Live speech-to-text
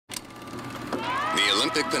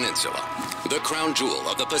Olympic Peninsula, the crown jewel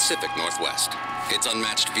of the Pacific Northwest. Its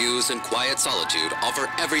unmatched views and quiet solitude offer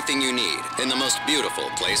everything you need in the most beautiful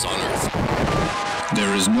place on Earth.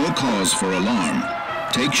 There is no cause for alarm.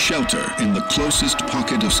 Take shelter in the closest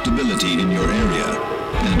pocket of stability in your area,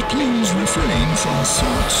 and please refrain from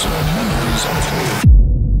thoughts or memories of home.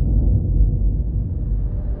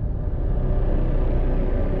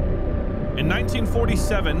 In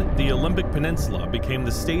 1947, the Olympic Peninsula became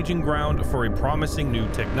the staging ground for a promising new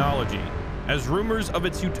technology. As rumors of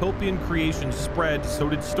its utopian creation spread, so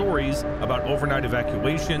did stories about overnight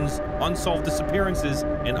evacuations, unsolved disappearances,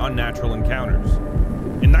 and unnatural encounters.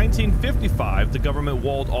 In 1955, the government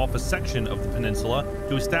walled off a section of the peninsula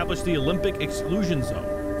to establish the Olympic Exclusion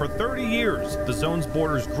Zone. For 30 years, the zone's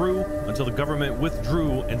borders grew until the government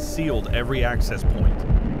withdrew and sealed every access point.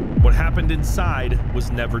 What happened inside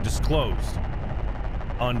was never disclosed.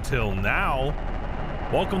 Until now.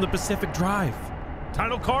 Welcome to Pacific Drive.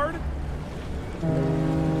 Title card?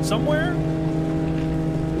 Somewhere?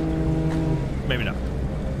 Maybe not.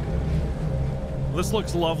 This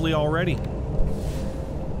looks lovely already.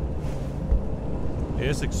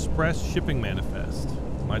 AS Express shipping manifest.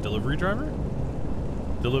 My delivery driver?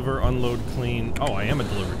 Deliver, unload, clean. Oh, I am a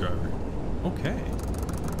delivery driver. Okay.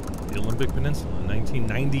 The Olympic Peninsula,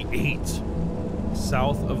 1998.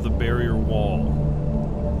 South of the barrier wall.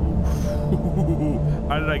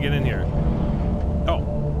 How did I get in here?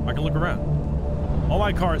 Oh, I can look around. Oh,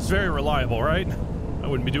 my car is very reliable, right? I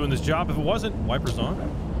wouldn't be doing this job if it wasn't. Wipers on.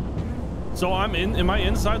 So am I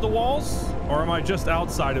inside the walls? Or am I just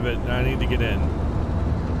outside of it and I need to get in?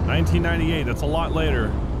 1998, that's a lot later.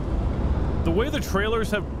 The way the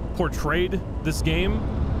trailers have portrayed this game,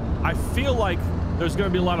 I feel like there's going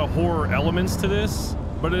to be a lot of horror elements to this,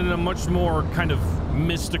 but in a much more kind of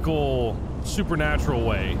mystical, supernatural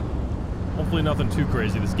way. Hopefully nothing too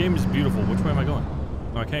crazy. This game is beautiful. Which way am I going?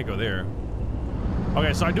 Oh, I can't go there.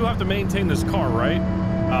 Okay, so I do have to maintain this car, right?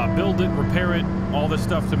 Build it, repair it, all this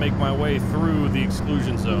stuff to make my way through the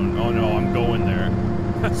exclusion zone. Oh no, I'm going there.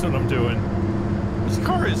 That's what I'm doing. This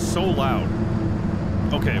car is so loud.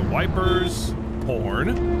 Okay, wipers, horn,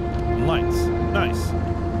 and lights. Nice.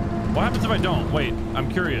 What happens if I don't? Wait, I'm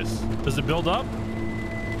curious. Does it build up?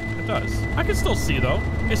 It does. I can still see, though.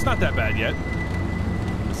 It's not that bad yet.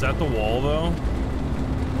 Is that the wall, though?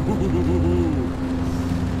 Ooh.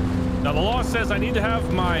 Now, the law says I need to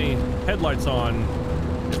have my headlights on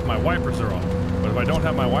if my wipers are on. But if I don't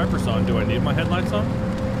have my wipers on, do I need my headlights on?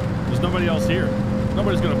 There's nobody else here.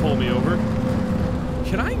 Nobody's going to pull me over.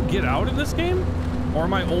 Can I get out in this game? Or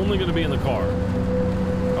am I only going to be in the car?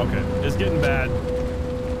 Okay, it's getting bad.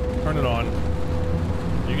 Turn it on.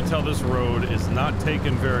 You can tell this road is not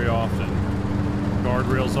taken very often.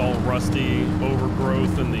 Guardrails all rusty,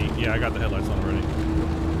 overgrowth, and the... Yeah, I got the headlights on already.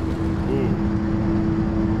 Ooh.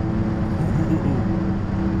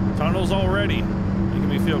 Tunnels already. Making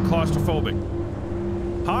me feel claustrophobic.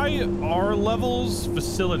 High R levels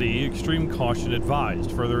facility. Extreme caution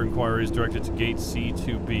advised. Further inquiries directed to gate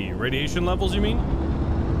C2B. Radiation levels, you mean?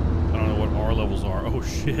 I don't know what R levels are. Oh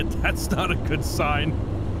shit, that's not a good sign.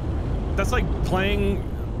 That's like playing,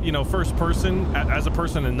 you know, first person as a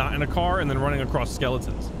person and not in a car and then running across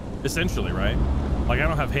skeletons. Essentially, right? Like I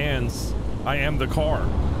don't have hands. I am the car.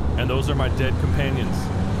 And those are my dead companions.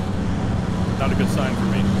 Not a good sign for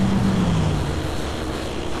me.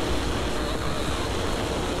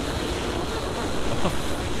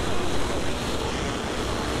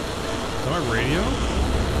 Is that my radio?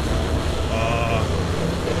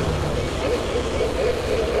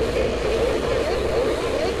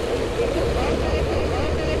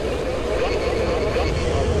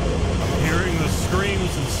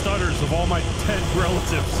 Screams and stutters of all my dead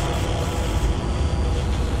relatives.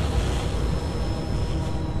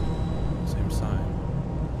 Same sign.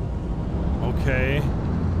 Okay.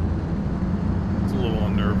 It's a little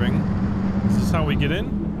unnerving. Is this how we get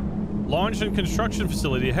in? Launch and construction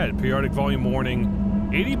facility ahead. Periodic volume warning.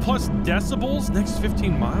 80 plus decibels next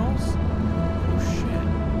 15 miles? Oh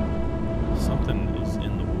shit. Something is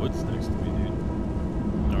in the woods next to me,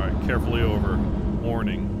 dude. Alright, carefully over.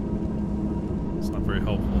 Warning. It's not very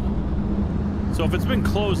helpful. So if it's been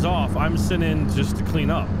closed off, I'm sent in just to clean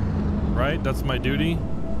up, right? That's my duty.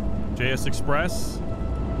 JS Express.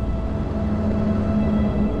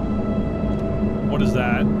 What is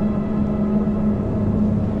that?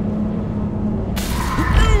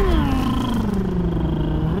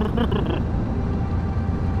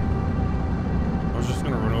 I was just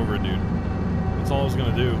gonna run over it, dude. That's all I was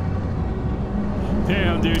gonna do.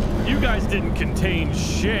 Damn, dude. You guys didn't contain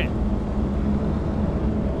shit.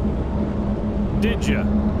 Did ya?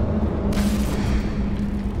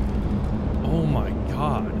 Oh my god.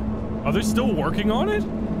 Are they still working on it?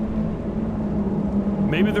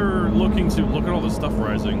 Maybe they're looking to look at all the stuff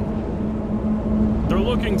rising. They're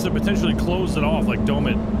looking to potentially close it off, like dome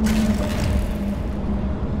it.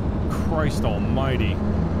 Christ almighty.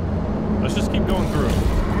 Let's just keep going through.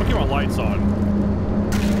 I'm gonna keep my lights on.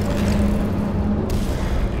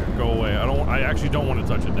 Here, go away. I actually don't want to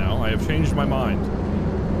touch it now. I have changed my mind.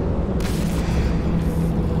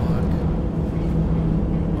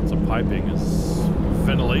 Lots of piping. Is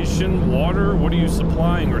ventilation, water? What are you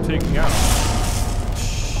supplying or taking out?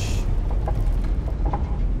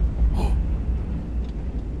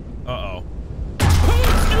 Uh-oh.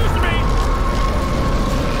 Excuse me!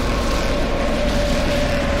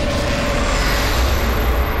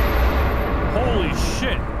 Holy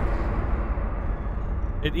shit.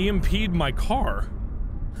 It EMP'd my car.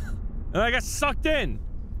 And I got sucked in.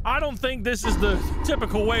 I don't think this is the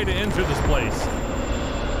typical way to enter this place.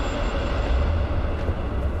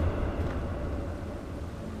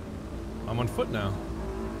 I'm on foot now.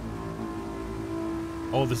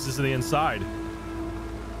 Oh, this is the inside.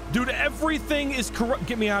 Dude, everything is corrupt.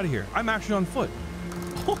 Get me out of here. I'm actually on foot.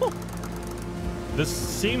 This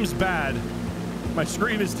seems bad. My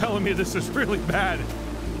screen is telling me this is really bad.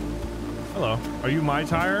 Hello. Are you my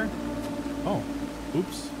tire? Oh,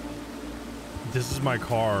 oops. This is my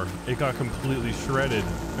car. It got completely shredded.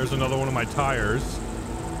 There's another one of my tires.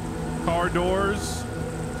 Car doors.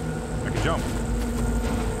 I can jump.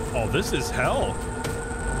 Oh, this is hell.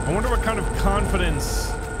 I wonder what kind of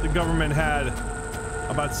confidence the government had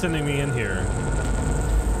about sending me in here.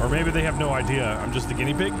 Or maybe they have no idea. I'm just a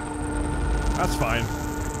guinea pig? That's fine.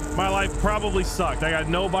 My life probably sucked. I got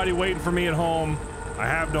nobody waiting for me at home. I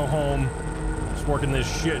have no home. Just working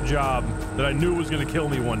this shit job that I knew was gonna kill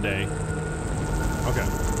me one day. Okay.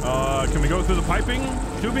 Can we go through the piping?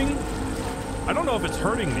 Tubing? I don't know if it's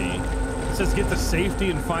hurting me. It says get to safety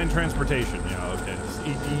and find transportation. Yeah, okay.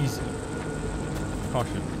 It's easy.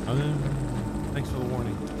 Caution. Thanks for the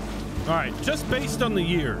warning. All right, just based on the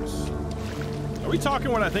years. Are we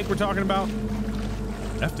talking what I think we're talking about?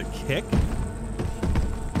 F to kick?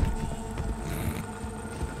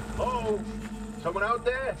 Hello? Someone out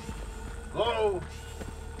there? Hello?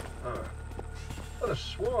 I'd have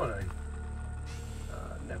sworn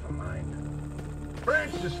never mind.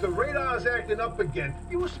 Francis, the radar's acting up again.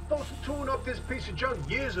 You were supposed to tune up this piece of junk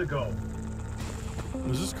years ago.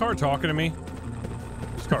 Was this car talking to me?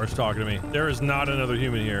 This car's talking to me. There is not another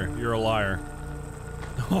human here. You're a liar.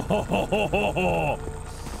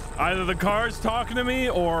 Either the car's talking to me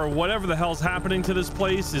or whatever the hell's happening to this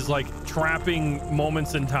place is like trapping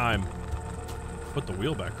moments in time. Put the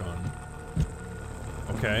wheel back on.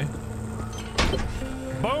 Okay.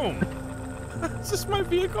 Boom. Is this my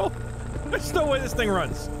vehicle? There's no way this thing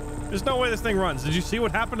runs. There's no way this thing runs. Did you see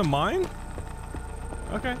what happened to mine?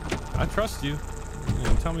 Okay. I trust you.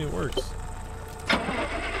 Tell me it works.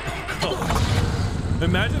 Oh, God.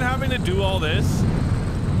 Imagine having to do all this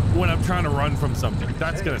when I'm trying to run from something.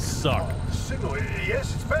 That's gonna suck. Oh, the signal.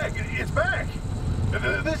 Yes, it's back. It's back.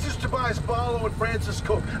 This is Tobias Barlow and Francis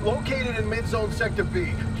Cook, located in mid-zone sector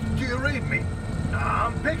B. Do you read me?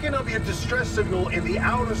 I'm picking up your distress signal in the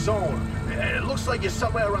outer zone. It looks like you're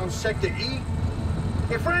somewhere around sector E.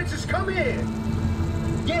 Hey, Francis, come here.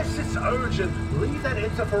 Yes, it's urgent. Leave that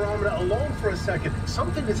interferometer alone for a second.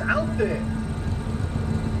 Something is out there.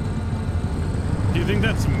 Do you think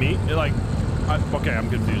that's me? Like, okay, I'm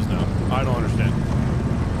confused now. I don't understand.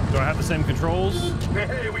 Do I have the same controls?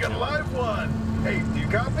 Hey, we got a live one. Hey, do you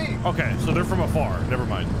copy? Okay, so they're from afar. Never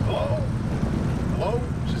mind. Hello? Hello?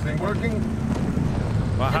 Is this thing working?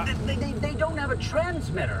 They don't have a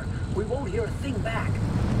transmitter. We won't hear a thing back.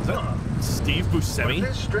 Is that Steve Buscemi?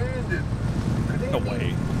 They're stranded. No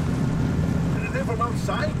way. They're from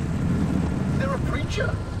outside? They're a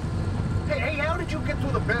preacher? Hey, how did you get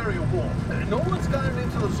through the barrier wall? No one's gotten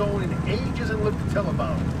into the zone in ages and lived to tell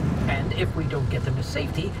about it. And if we don't get them to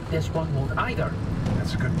safety, this one won't either.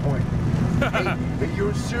 That's a good point. Hey, you're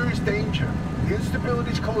in serious danger. The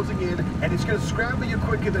instability's closing in, and it's gonna scramble you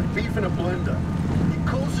quicker than beef in a blender. Your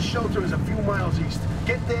closest shelter is a few miles east.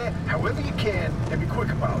 Get there however you can, and be quick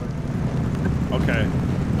about it. Okay.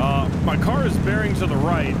 My car is bearing to the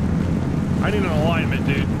right. I need an alignment,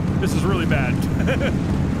 dude. This is really bad.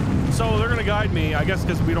 So they're gonna guide me, I guess,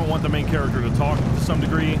 because we don't want the main character to talk to some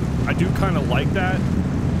degree. I do kind of like that.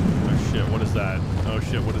 Oh shit, what is that? Oh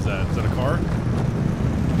shit, what is that? Is that a car?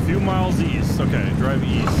 A few miles east. Okay, drive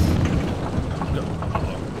east.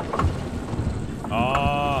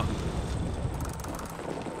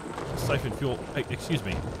 Siphon fuel. Hey, excuse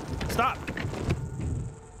me. Stop!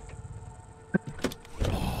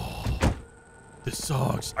 Oh, this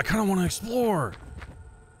sucks. I kind of want to explore.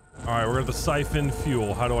 All right, we're going to siphon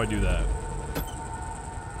fuel. How do I do that?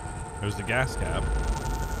 There's the gas cap.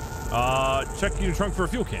 Check your trunk for a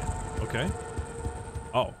fuel can. Okay.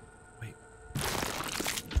 Oh, wait.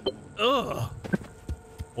 Ugh.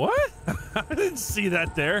 What? I didn't see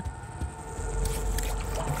that there.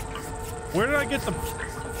 Where did I get the...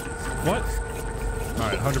 What? All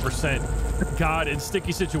right, 100%. God, in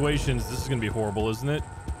sticky situations, this is going to be horrible, isn't it?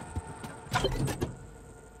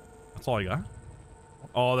 That's all I got?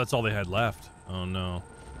 Oh, that's all they had left. Oh, no.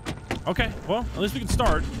 Okay, well, at least we can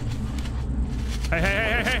start. Hey, hey,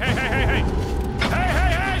 hey, hey, hey, hey, hey, hey! Hey,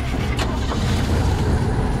 hey, hey!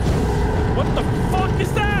 What the fuck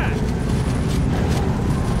is that?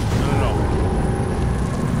 No.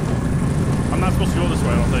 I'm not supposed to go this way,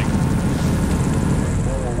 I don't think.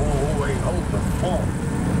 Whoa, wait, hold the phone.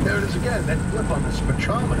 There it is again, that blip on the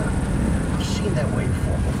spectrometer. I've seen that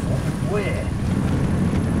waveform before, but where?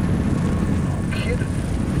 No kidding.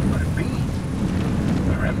 Could it be?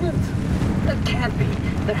 A remnant? That can't be.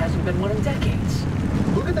 There hasn't been one in decades.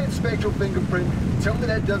 Look at that spectral fingerprint. Tell me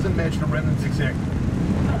that doesn't match the remnants exactly.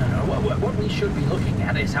 No. What we should be looking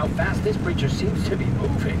at is how fast this creature seems to be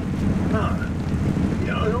moving. Huh.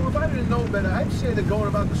 You know, if I didn't know better, I'd say they're going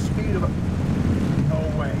about the speed of a... No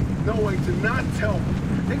way. No way. Do not tell me.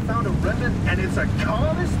 They found a remnant and it's a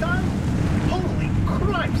car this time? Holy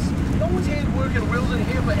Christ! No one's had working wheels in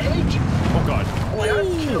here for ages. Oh, God. Boy,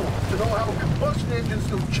 I'm killed to know how a combustion engine's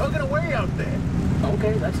still chugging away out there.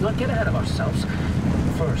 Okay, let's not get ahead of ourselves.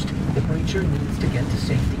 First, the creature needs to get to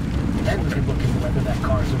safety. Then we can look into whether that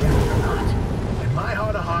car's a remnant or not. In my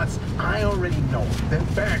heart of hearts, I already know. They're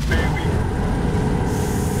back, baby.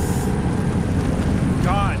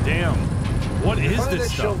 God damn. What is Find this that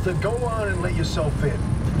stuff? shelter, go on and let yourself in.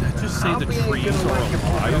 Did I just say the Hoppy ain't trees gonna are like you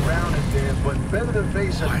moving alive? around in there, but better to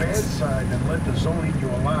face a What? bad side than let the zone eat you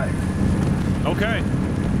alive. Okay.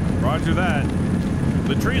 Roger that.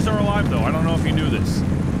 The trees are alive, though. I don't know if you knew this.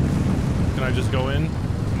 Can I just go in? I'm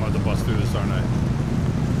gonna have to bust through this, aren't I?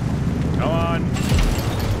 Come on.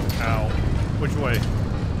 Ow. Which way?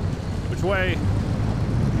 Which way?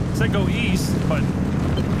 It said go east, but...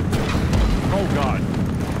 Oh, God.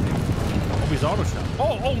 He's auto shop.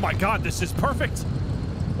 Oh my God, this is perfect.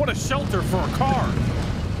 What a shelter for a car.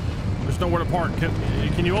 There's nowhere to park.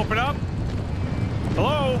 Can you open up?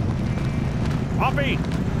 Hello? Hoppy?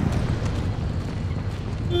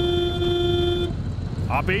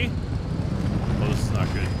 Hoppy? Oh, this is not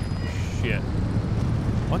good. Shit.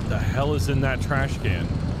 What the hell is in that trash can?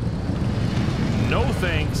 No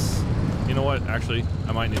thanks. You know what? Actually,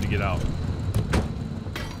 I might need to get out.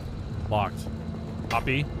 Locked.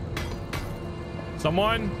 Hoppy?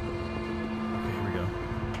 Someone? Okay, here we go.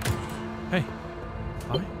 Hey.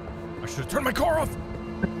 Hi. I should have turned my car off.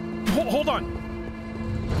 Hold on.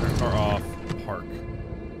 Turn car off. Park.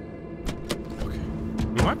 Okay.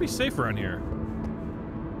 We might be safe around here.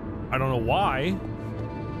 I don't know why.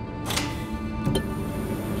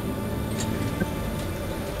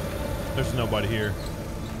 There's nobody here.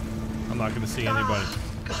 I'm not gonna see anybody.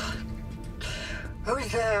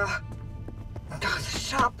 Who's there? The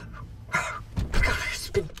shop. It's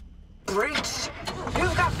been breached.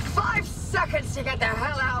 You've got 5 seconds to get the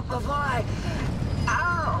hell out before I...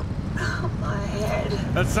 Ow! Oh, my head.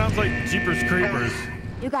 That sounds like Jeepers Creepers.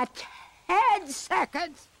 You got 10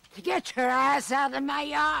 seconds to get your ass out of my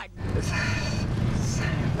yard. It's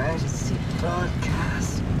an emergency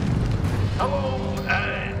broadcast. Hello,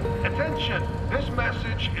 attention. This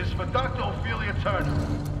message is for Dr. Ophelia Turner.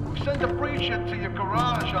 We've sent a breach into your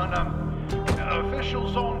garage on official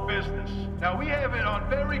zone business. Now, we have it on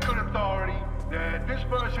very good authority that this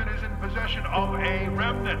person is in possession of a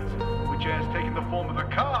remnant, which has taken the form of a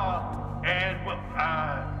car, and, well,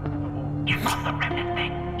 You know the remnant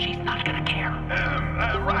thing. She's not gonna care.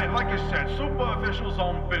 right, like I said, super official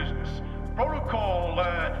zone business. Protocol,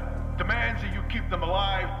 demands that you keep them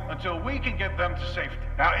alive until we can get them to safety.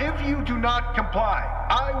 Now, if you do not comply,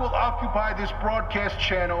 I will occupy this broadcast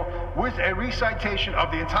channel with a recitation of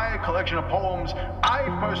the entire collection of poems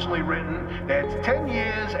I've personally written. That's 10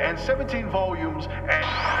 years and 17 volumes and...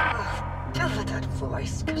 That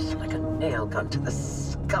voice goes like a nail gun to the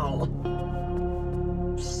skull.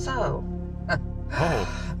 So...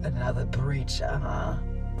 Oh. Another breacher, huh?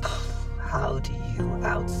 How do you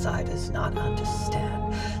outsiders not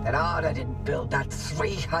understand that Arda didn't build that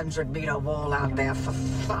 300-meter wall out there for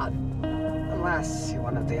fun? Unless you're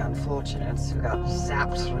one of the unfortunates who got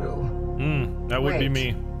zapped through. That would be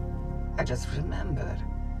me. I just remembered.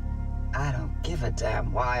 I don't give a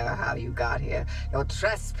damn why or how you got here. You're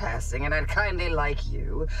trespassing, and I'd kindly like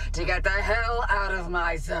you to get the hell out of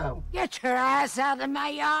my zone. Get your ass out of my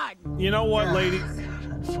yard. You know what, lady? God,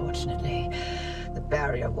 unfortunate.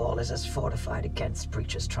 barrier wall is as fortified against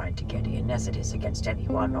breaches trying to get in as it is against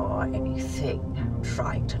anyone or anything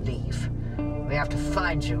trying to leave. We have to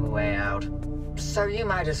find you a way out. So you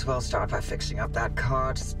might as well start by fixing up that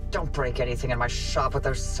car. Just don't break anything in my shop with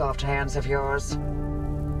those soft hands of yours.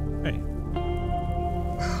 Hey.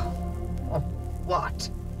 Oh, what?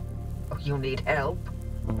 Oh, you need help?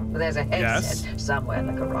 Well, there's a headset somewhere in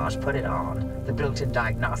the garage. Put it on. The built-in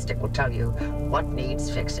diagnostic will tell you what needs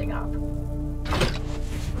fixing up.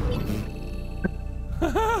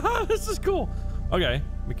 This is cool. Okay,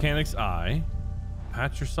 mechanic's eye.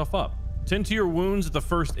 Patch yourself up. Tend to your wounds at the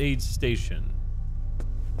first aid station.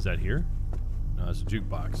 Is that here? No, that's a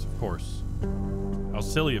jukebox, of course. How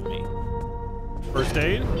silly of me. First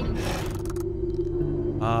aid?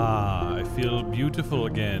 Ah, I feel beautiful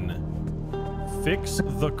again. Fix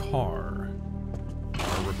the car.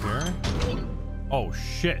 Car repair? Oh,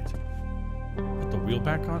 shit. Put the wheel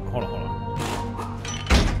back on? Hold on.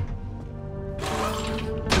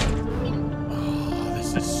 Oh,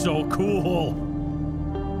 this is so cool.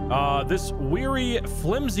 This weary,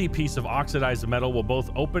 flimsy piece of oxidized metal will both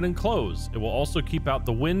open and close. It will also keep out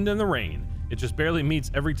the wind and the rain. It just barely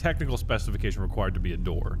meets every technical specification required to be a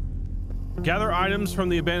door. Gather items from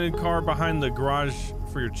the abandoned car behind the garage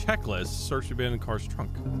for your checklist. Search the abandoned car's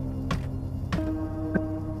trunk.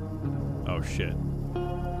 Oh, shit.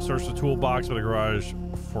 Search the toolbox by the garage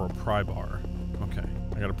for a pry bar. Okay.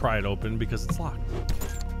 I gotta pry it open because it's locked.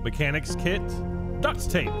 Mechanics kit. Duct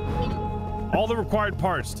tape. All the required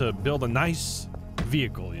parts to build a nice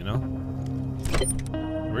vehicle, you know?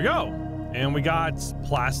 Here we go. And we got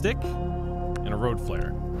plastic and a road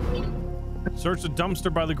flare. Search the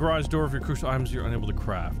dumpster by the garage door for your crucial items you're unable to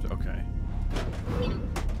craft. Okay.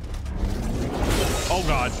 Oh,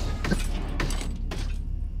 God.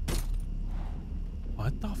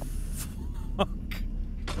 What the fuck?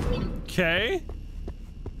 Okay.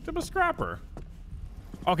 Tip a scrapper.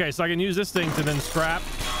 Okay, so I can use this thing to then scrap.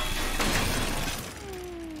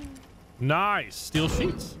 Nice. Steel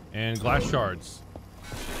sheets and glass shards.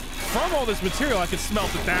 From all this material, I could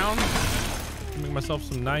smelt it down. Make myself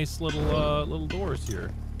some nice little doors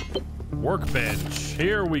here. Workbench.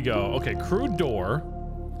 Here we go. Okay, crude door.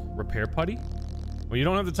 Repair putty. When you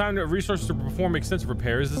don't have the time or resources to perform extensive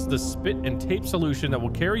repairs, this is the spit and tape solution that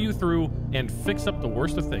will carry you through and fix up the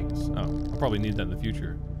worst of things. Oh, I'll probably need that in the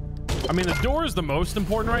future. I mean, the door is the most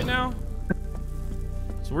important right now.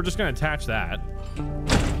 So we're just gonna attach that.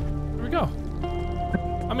 Here we go.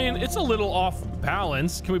 I mean, it's a little off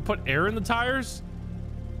balance. Can we put air in the tires?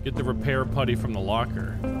 Get the repair putty from the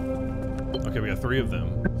locker. Okay, we got 3 of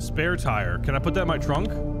them. Spare tire. Can I put that in my trunk?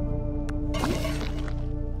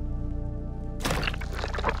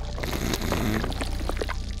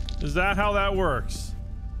 Is that how that works?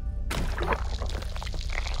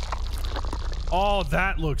 Oh,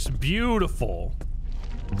 that looks beautiful.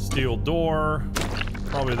 Steel door.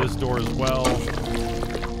 Probably this door as well.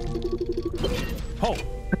 Oh.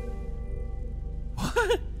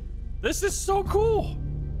 What? This is so cool.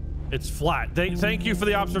 It's flat. Thank you for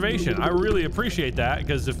the observation. I really appreciate that,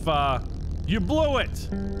 because if you blew it.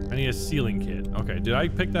 I need a sealing kit. Okay, did I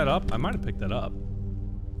pick that up? I might have picked that up.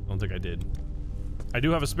 I don't think I did. I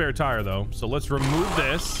do have a spare tire though, so let's remove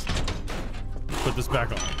this. Put this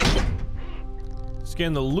back on.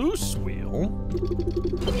 Scan the loose wheel.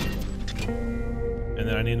 And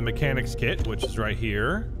then I need the mechanics kit, which is right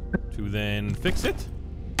here, to then fix it.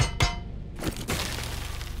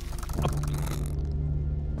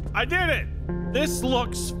 I did it! This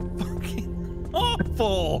looks fucking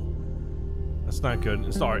awful. That's not good.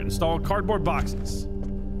 Install cardboard boxes.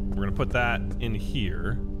 We're gonna put that in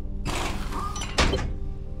here.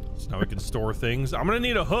 So now we can store things. I'm gonna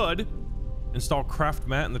need a hood. Install craft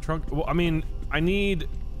mat in the trunk. Well, I mean, I need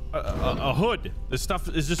a hood. This stuff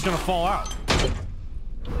is just gonna fall out.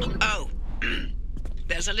 Oh,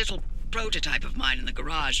 there's a little prototype of mine in the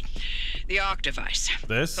garage. The ARC device.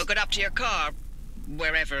 This? Hook it up to your car,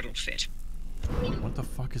 wherever it'll fit. What the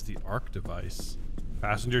fuck is the ARC device?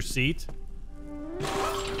 Passenger seat?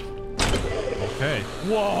 Okay.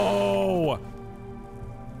 Whoa!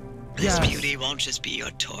 This beauty won't just be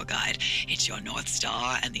your tour guide. It's your North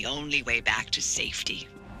Star and the only way back to safety.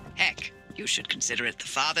 Heck, you should consider it the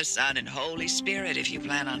Father, Son, and Holy Spirit if you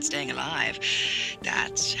plan on staying alive.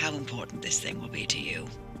 That's how important this thing will be to you.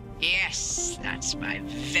 Yes, that's my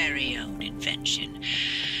very own invention.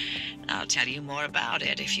 I'll tell you more about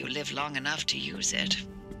it if you live long enough to use it.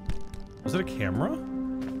 Is it a camera?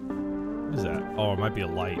 What is that? Oh, it might be a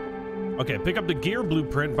light. Okay, pick up the gear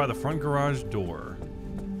blueprint by the front garage door.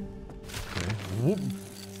 Okay. Whoop.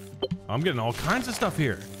 I'm getting all kinds of stuff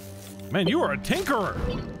here. Man, you are a tinkerer.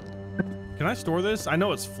 Can I store this? I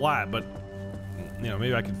know it's flat, but you know,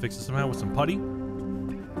 maybe I can fix it somehow with some putty.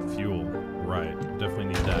 Fuel, right? Definitely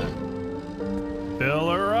need that. Fill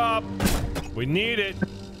her up. We need it.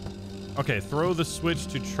 Okay, throw the switch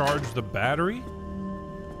to charge the battery.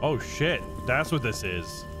 Oh shit, that's what this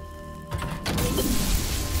is.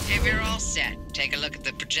 If you're all set, take a look at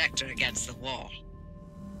the projector against the wall.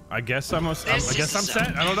 I guess I'm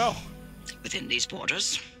set. I don't know. Within these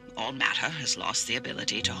borders, all matter has lost the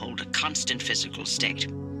ability to hold a constant physical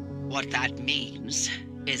state. What that means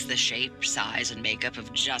is the shape, size, and makeup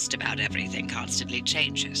of just about everything constantly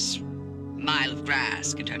changes. A mile of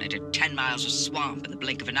grass can turn into 10 miles of swamp in the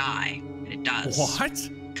blink of an eye, and it does. What?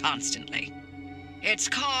 Constantly. It's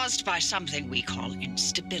caused by something we call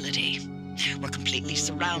instability. We're completely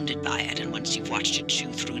surrounded by it, and once you've watched it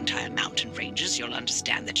chew through entire mountain ranges, you'll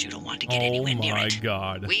understand that you don't want to get anywhere near it. Oh my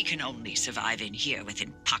god. We can only survive in here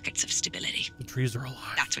within pockets of stability. The trees are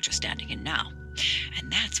alive. That's what you're standing in now. And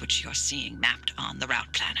that's what you're seeing mapped on the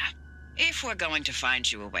route planner. If we're going to find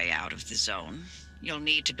you a way out of the zone, you'll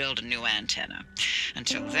need to build a new antenna.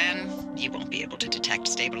 Until then, you won't be able to detect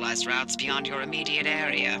stabilized routes beyond your immediate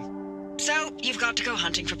area. So, you've got to go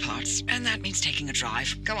hunting for parts, and that means taking a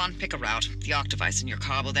drive. Go on, pick a route. The arc device in your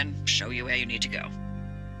car will then show you where you need to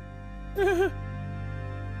go.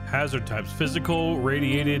 Hazard types: physical,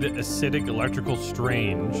 radiated, acidic, electrical,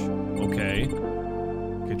 strange. Okay.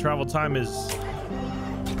 Okay, travel time is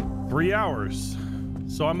 3 hours.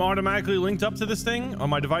 So I'm automatically linked up to this thing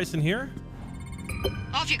on my device in here?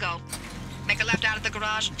 Off you go. Make a left out of the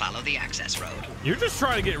garage and follow the access road. You're just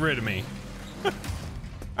trying to get rid of me.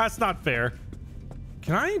 That's not fair.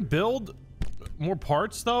 Can I build more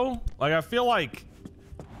parts though? Like, I feel like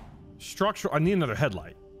structural. I need another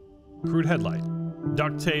headlight. Crude headlight.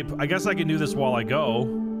 Duct tape. I guess I can do this while I go,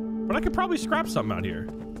 but I could probably scrap something out here.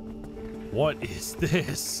 What is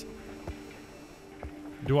this?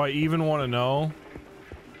 Do I even want to know?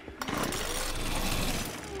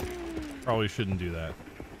 Probably shouldn't do that.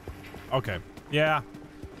 Okay. Yeah.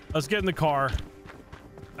 Let's get in the car.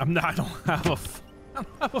 I don't have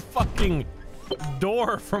a fucking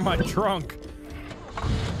door for my trunk.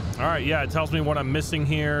 All right, yeah, it tells me what I'm missing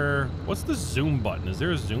here. What's the zoom button? Is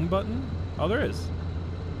there a zoom button? Oh, there is.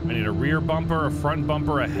 I need a rear bumper, a front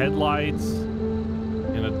bumper, a headlight,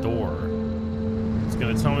 and a door. It's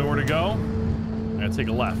gonna tell me where to go. I gotta take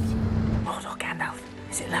a left. Hold on, Gandalf.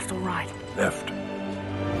 Is it left or right? Left.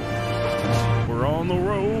 We're on the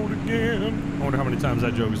road again. I wonder how many times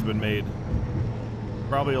that joke has been made.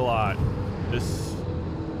 Probably a lot. This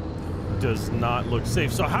does not look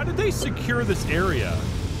safe. So how did they secure this area?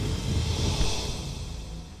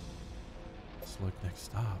 Select next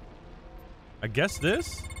stop. I guess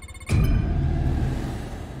this?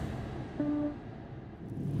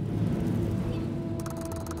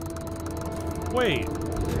 Wait.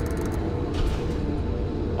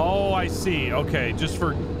 Oh, I see. Okay, just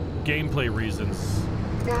for gameplay reasons.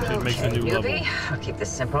 It makes a new level. I'll keep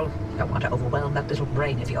this simple. Don't want to overwhelm that little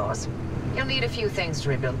brain of yours. You'll need a few things to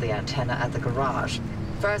rebuild the antenna at the garage.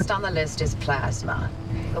 First on the list is plasma.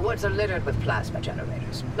 The woods are littered with plasma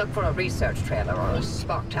generators. Look for a research trailer or a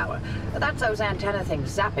spark tower. That's those antenna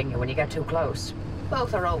things zapping you when you get too close.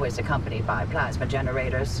 Both are always accompanied by plasma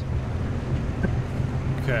generators.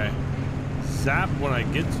 Okay. Zap when I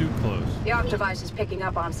get too close. The arc device is picking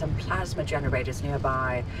up on some plasma generators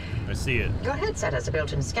nearby. I see it. Your headset has a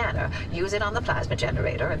built-in scanner. Use it on the plasma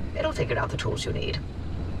generator, and it'll figure out the tools you need.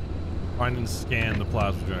 Find and scan the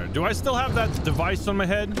plasma generator. Do I still have that device on my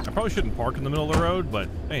head? I probably shouldn't park in the middle of the road, but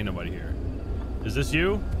ain't nobody here. Is this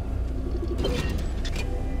you?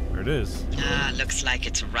 There it is. Looks like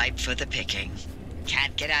it's ripe for the picking.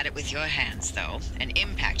 Can't get at it with your hands, though. An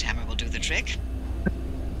impact hammer will do the trick.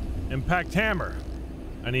 Impact hammer.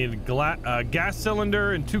 I need a gas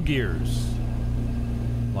cylinder and 2 gears.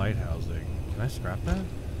 Light housing. Can I scrap that?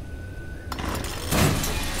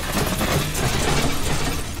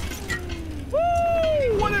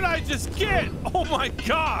 Woo! What did I just get? Oh my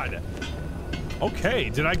god! Okay,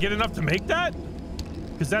 did I get enough to make that?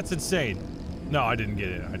 Because that's insane. No, I didn't get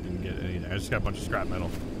it. I didn't get anything. I just got a bunch of scrap metal.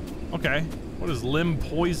 Okay. What does limb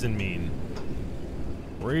poison mean?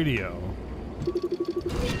 Radio.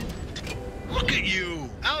 Look at you,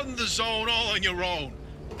 out in the zone all on your own.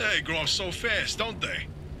 They grow up so fast, don't they?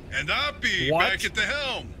 And I'll be back at the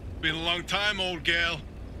helm. Been a long time, old gal.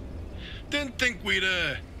 Didn't think we'd,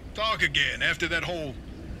 talk again after that whole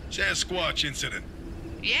Sasquatch incident.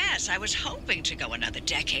 Yes, I was hoping to go another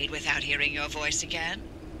decade without hearing your voice again.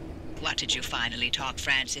 What did you finally talk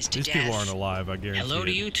Francis to death? These people aren't alive, I guarantee. Hello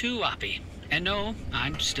to you too, Oppie. And no,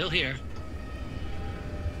 I'm still here.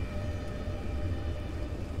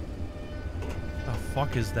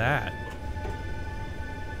 fuck is that?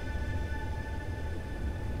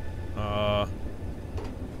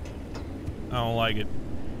 I don't like it.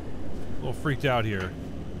 A little freaked out here.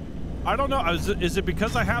 I don't know. Is it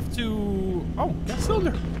because I have to... Oh, gas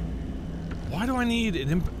cylinder. Why do I need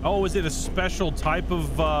an... Oh, is it a special type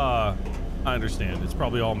of... I understand. It's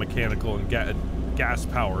probably all mechanical and gas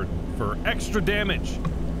powered for extra damage.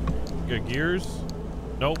 Got gears.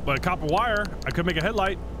 Nope, but a copper wire. I could make a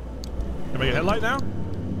headlight. Can I make a headlight now?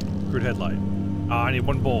 Crude headlight. I need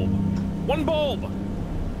one bulb. One bulb!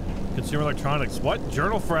 Consumer electronics. What?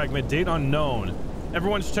 Journal fragment. Date unknown.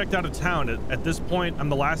 Everyone's checked out of town. At this point, I'm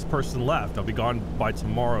the last person left. I'll be gone by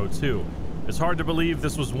tomorrow, too. It's hard to believe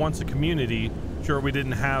this was once a community. Sure, we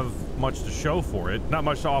didn't have much to show for it. Not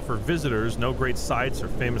much to offer visitors. No great sights or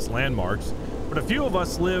famous landmarks. But a few of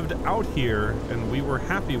us lived out here, and we were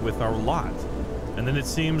happy with our lot. And then it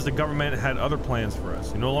seems the government had other plans for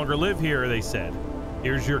us. You no longer live here, they said.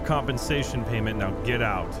 Here's your compensation payment. Now get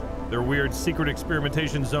out. Their weird secret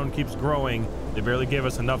experimentation zone keeps growing. They barely gave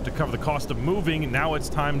us enough to cover the cost of moving. Now it's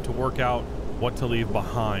time to work out what to leave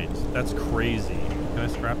behind. That's crazy. Can I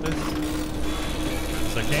scrap this?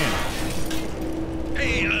 Yes, I can.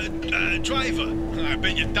 Hey, driver. I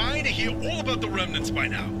bet you're dying to hear all about the remnants by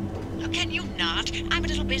now. Can you not? I'm a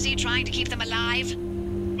little busy trying to keep them alive.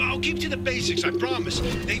 I'll keep to the basics, I promise.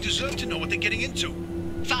 They deserve to know what they're getting into.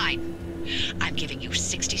 Fine. I'm giving you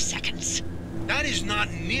 60 seconds. That is not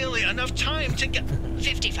nearly enough time to get...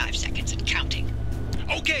 55 seconds and counting.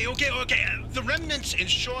 Okay. The remnants, in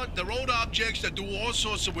short, they're old objects that do all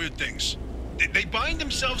sorts of weird things. They bind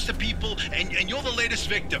themselves to people, and you're the latest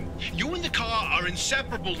victim. You and the car are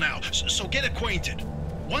inseparable now, so get acquainted.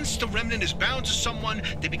 Once the remnant is bound to someone,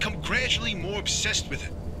 they become gradually more obsessed with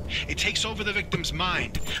it. It takes over the victim's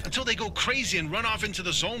mind, until they go crazy and run off into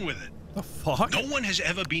the zone with it. The fuck? No one has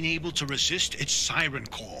ever been able to resist its siren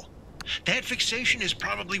call. That fixation is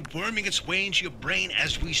probably worming its way into your brain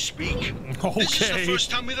as we speak. Okay. This is the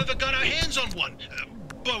first time we've ever got our hands on one.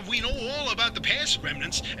 But we know all about the past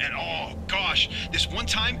remnants, and oh gosh, this one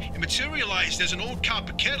time it materialized as an old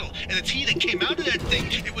copper kettle, and the tea that came out of that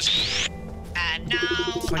thing, it was... And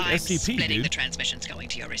now like I'm SCP, splitting dude. the transmissions going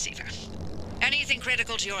to your receiver. Anything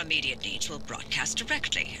critical to your immediate needs will broadcast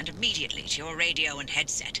directly and immediately to your radio and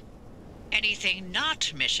headset. Anything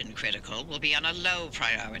not mission critical will be on a low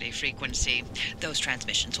priority frequency. Those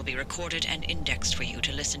transmissions will be recorded and indexed for you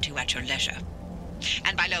to listen to at your leisure.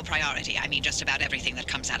 And by low priority, I mean just about everything that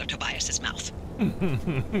comes out of Tobias's mouth.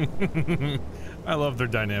 I love their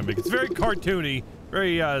dynamic. It's very cartoony,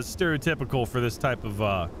 very stereotypical for this type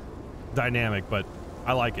of dynamic, but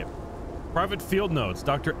I like it. Private field notes.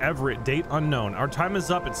 Dr. Everett, date unknown. Our time is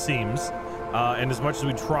up, it seems. And as much as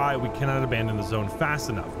we try, we cannot abandon the zone fast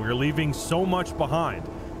enough. We are leaving so much behind.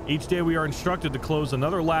 Each day we are instructed to close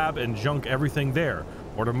another lab and junk everything there,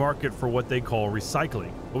 or to mark it for what they call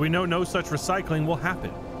recycling. But we know no such recycling will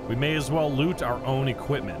happen. We may as well loot our own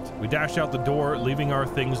equipment. We dash out the door, leaving our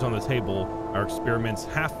things on the table, our experiments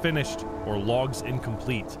half finished or logs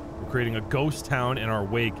incomplete. We're creating a ghost town in our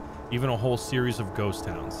wake, even a whole series of ghost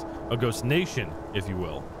towns. A ghost nation, if you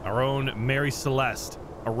will. Our own Mary Celeste.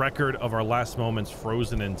 A record of our last moments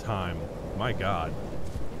frozen in time. My God.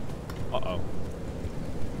 Uh-oh.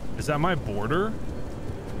 Is that my border?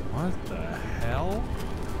 What the hell?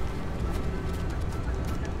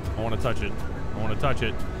 I want to touch it. I want to touch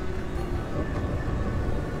it.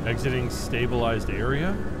 Exiting stabilized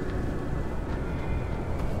area?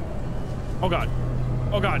 Oh God.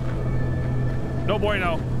 Oh God. No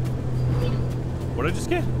bueno. What did I just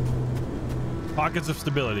get? Pockets of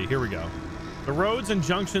stability. Here we go. The roads and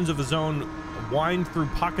junctions of the zone wind through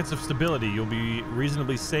pockets of stability. You'll be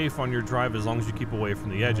reasonably safe on your drive as long as you keep away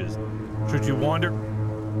from the edges. Should you wander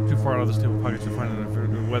too far out of the stable pockets, you'll find that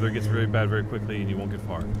the weather gets very bad very quickly and you won't get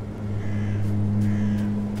far.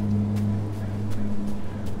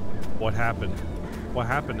 What happened? What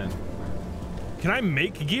happened then? Can I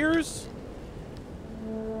make gears?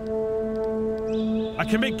 I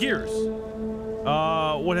can make gears.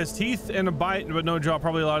 What has teeth and a bite but no jaw?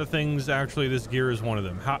 Probably a lot of things. Actually, this gear is one of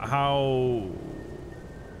them. How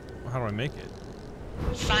do I make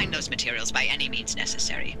it? Find those materials by any means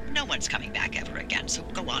necessary. No one's coming back ever again, so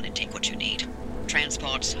go on and take what you need.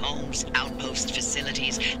 Transports, homes, outposts,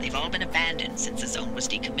 facilities, they've all been abandoned since the zone was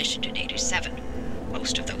decommissioned in '87.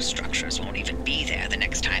 Most of those structures won't even be there the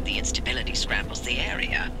next time the instability scrambles the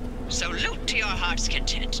area. So loot to your heart's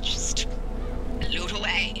content. Just loot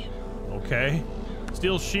away. Okay.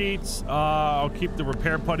 Steel sheets. I'll keep the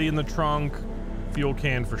repair putty in the trunk. Fuel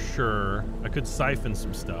can for sure. I could siphon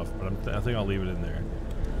some stuff, but I think I'll leave it in there.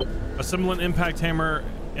 Assemble an impact hammer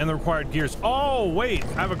and the required gears. Oh, wait,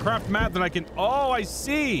 I have a craft mat that I can... Oh, I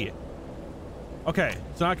see. Okay,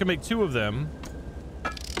 so now I can make 2 of them,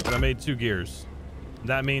 but I made 2 gears.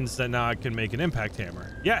 That means that now I can make an impact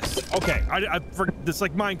hammer. Yes, okay. It's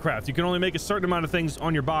like Minecraft. You can only make a certain amount of things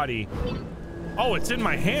on your body. Oh, it's in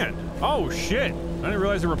my hand. Oh, shit. I didn't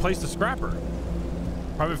realize it replaced the scrapper.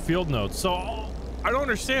 Private field notes. So, I don't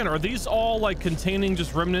understand. Are these all, like, containing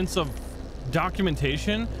just remnants of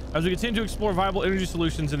documentation? As we continue to explore viable energy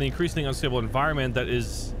solutions in the increasingly unstable environment that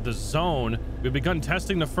is the zone, we've begun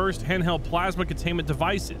testing the first handheld plasma containment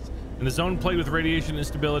devices. In the zone plagued with radiation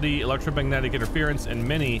instability, electromagnetic interference, and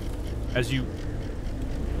many as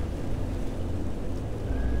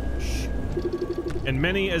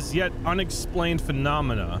yet unexplained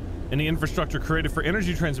phenomena, and the infrastructure created for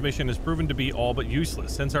energy transmission has proven to be all but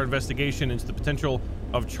useless. Since our investigation into the potential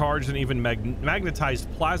of charged and even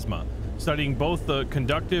magnetized plasma, studying both the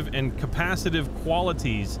conductive and capacitive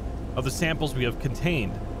qualities of the samples we have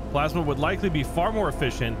contained, plasma would likely be far more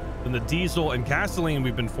efficient than the diesel and gasoline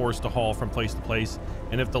we've been forced to haul from place to place,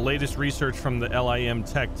 and if the latest research from the LIM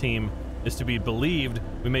tech team is to be believed,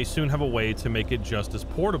 we may soon have a way to make it just as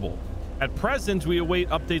portable. At present, we await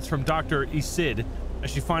updates from Dr. Isid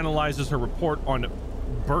as she finalizes her report on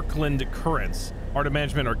Birkeland currents. Art and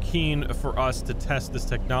management are keen for us to test this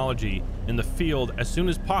technology in the field as soon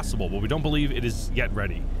as possible, but we don't believe it is yet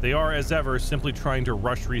ready. They are, as ever, simply trying to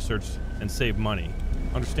rush research and save money.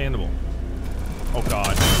 Understandable. Oh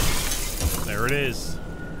god. There it is.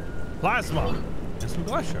 Plasma. And some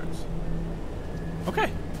glass shards.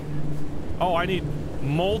 Okay. Oh, I need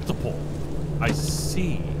multiple. I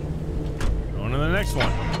see. Going to the next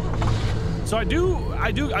one. So I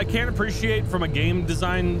can appreciate from a game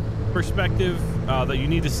design perspective that you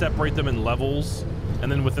need to separate them in levels,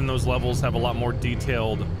 and then within those levels have a lot more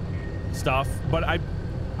detailed stuff. But I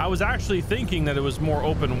was actually thinking that it was more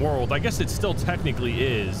open world. I guess it still technically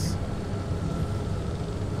is.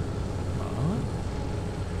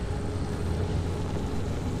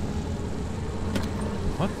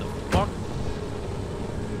 What the fuck?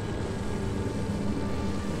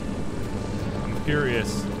 I'm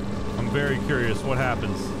curious. I'm very curious what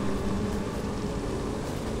happens.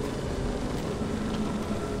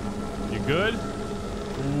 You good?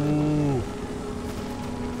 Ooh.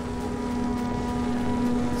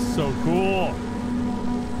 So cool.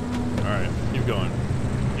 All right, keep going.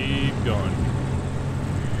 Keep going.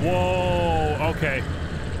 Whoa, okay.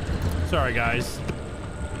 Sorry, guys.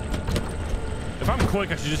 If I'm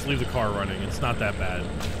quick, I should just leave the car running. It's not that bad.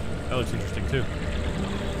 That looks interesting, too.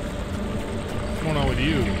 What's going on with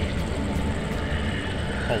you?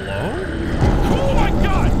 Hello? Oh, my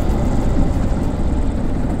God!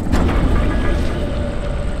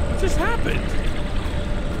 What just happened?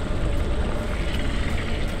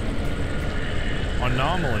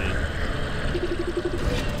 Anomaly.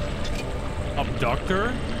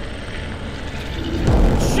 Abductor?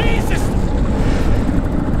 Jesus!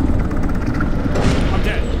 I'm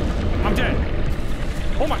dead. I'm dead.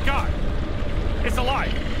 Oh my god. It's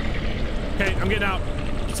alive. Okay, I'm getting out.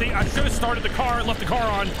 See, I should have started the car and left the car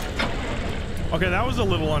on. Okay, that was a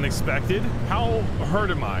little unexpected. How hurt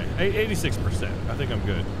am I? 86%. I think I'm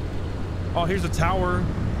good. Oh, here's a tower.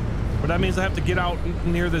 But that means I have to get out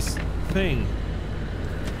near this thing.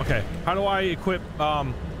 Okay, how do I equip,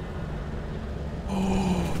 Oh,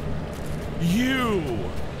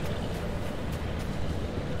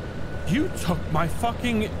 You took my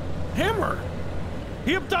fucking hammer.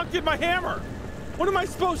 He abducted my hammer. What am I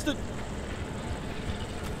supposed to...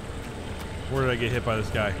 Where did I get hit by this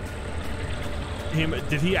guy?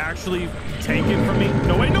 Did he actually take it from me?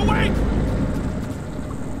 No way, no way!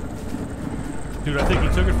 Dude, I think he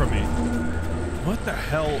took it from me. What the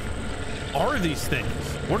hell are these things?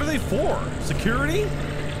 What are they for? Security?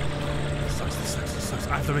 This sucks, this sucks, this sucks.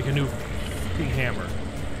 I have to make a new fucking hammer.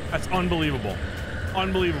 That's unbelievable.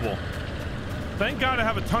 Unbelievable. Thank God I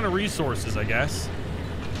have a ton of resources, I guess.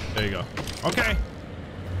 There you go. Okay.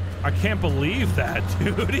 I can't believe that,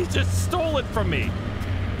 dude. He just stole it from me.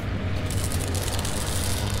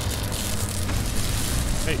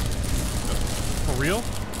 Hey. For real?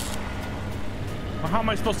 Well, how am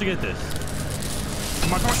I supposed to get this?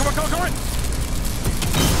 Come on, come on, come on, come on, come on!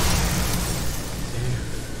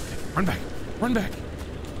 Run back. Run back.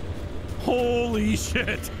 Holy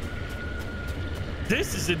shit.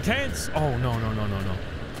 This is intense. Oh, no, no, no, no, no.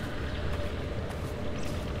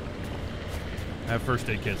 I have first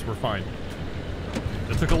aid kits. We're fine.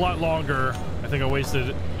 It took a lot longer. I think I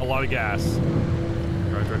wasted a lot of gas.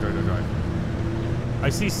 Drive, drive, drive, drive, drive. I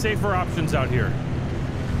see safer options out here.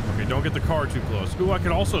 Okay, don't get the car too close. Ooh, I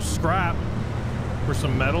could also scrap for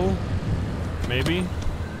some metal. Maybe.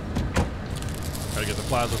 Gotta get the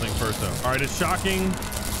plasma thing first, though. All right, it's shocking.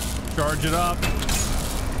 Charge it up.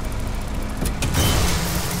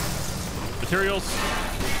 Materials.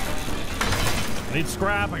 I need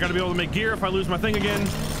scrap. I gotta be able to make gear if I lose my thing again.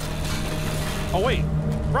 Oh, wait.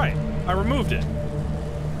 Right. I removed it.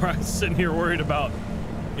 I was sitting here worried about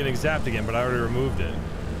getting zapped again, but I already removed it.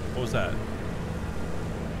 What was that?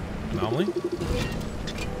 Anomaly?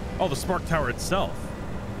 Oh, the spark tower itself.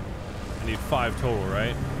 I need 5 total,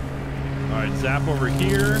 right? All right, zap over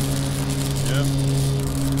here. Yep.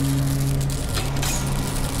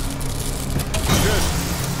 Good.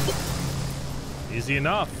 Easy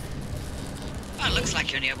enough. Well, it looks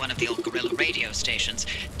like you're near one of the old guerrilla radio stations.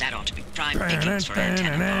 That ought to be prime pickings for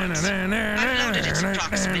antenna parts. I've loaded its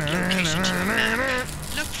approximate location to the map.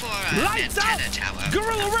 Look for an Lights antenna out! tower.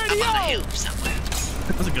 Guerrilla radio! Up on a hill somewhere.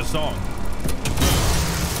 That's a good song.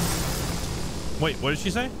 Wait, what did she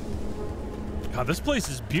say? God, this place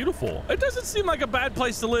is beautiful. It doesn't seem like a bad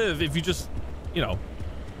place to live if you just, you know,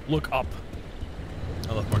 look up.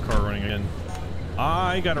 I left my car running again.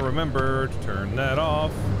 I gotta remember to turn that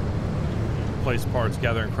off. Place parts,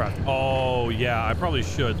 gather and craft. Oh, yeah, I probably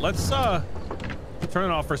should. Let's turn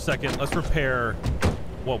it off for a second. Let's repair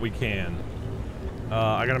what we can.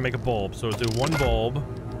 I gotta make a bulb. So do 1 bulb,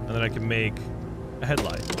 and then I can make a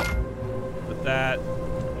headlight. Put that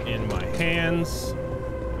in my hands.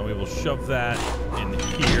 And we will shove that in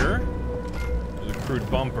here. There's a crude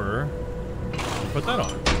bumper. Put that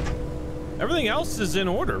on. Everything else is in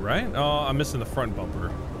order, right? Oh, I'm missing the front bumper.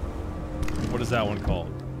 What is that one called?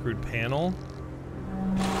 Crude panel.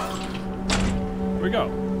 Here we go.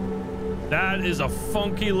 That is a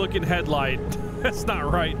funky looking headlight. That's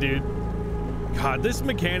not right, dude. God, this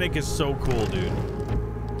mechanic is so cool, dude.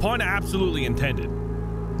 Pun absolutely intended.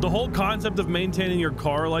 The whole concept of maintaining your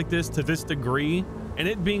car like this to this degree, and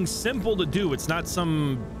it being simple to do. It's not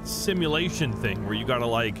some simulation thing where you gotta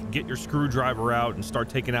like get your screwdriver out and start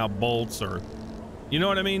taking out bolts, or you know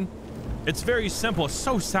what I mean? It's very simple. It's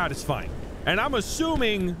so satisfying. And I'm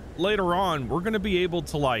assuming later on we're gonna be able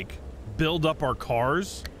to like build up our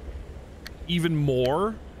cars even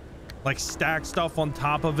more, like stack stuff on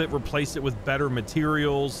top of it, replace it with better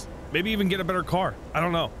materials, maybe even get a better car. I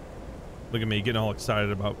don't know. Look at me getting all excited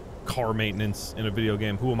about car maintenance in a video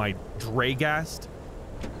game. Who am I, Dragast?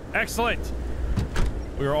 Excellent.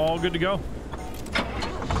 We're all good to go.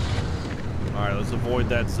 All right, let's avoid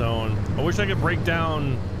that zone. I wish I could break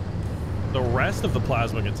down the rest of the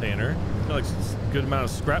plasma container. I feel like a good amount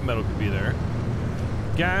of scrap metal could be there.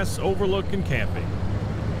 Gas, overlook, and camping.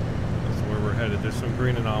 That's where we're headed. There's some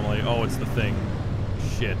green anomaly. Oh, it's the thing.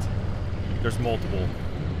 Shit. There's multiple.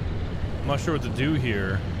 I'm not sure what to do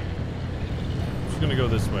here. I'm just gonna go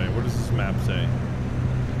this way. What does this map say?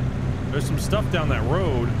 There's some stuff down that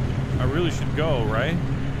road. I really should go, right?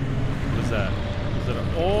 What is that? Is that a...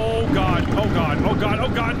 Oh, God. Oh, God. Oh, God. Oh,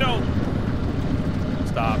 God, no.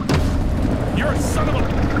 Stop. You're a son of a...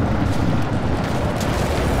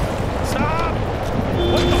 Stop!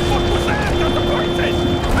 What the fuck was that? That's a poison!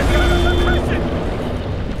 I got a poison!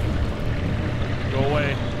 Go away.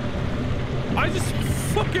 I just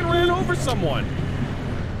fucking ran over someone.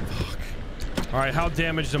 Fuck. All right, how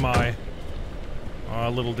damaged am I? A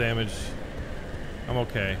little damage. I'm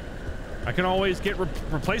okay. I can always get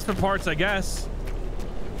replacement parts, I guess.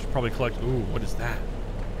 Should probably collect... Ooh, what is that?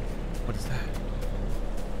 What is that?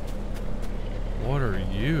 What are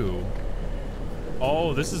you?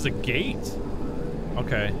 Oh, this is a gate.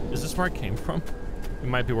 Okay. Is this where I came from? It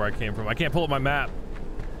might be where I came from. I can't pull up my map.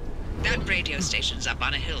 That radio station's up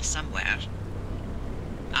on a hill somewhere.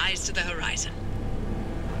 Eyes to the horizon.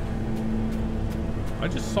 I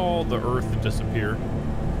just saw the earth disappear.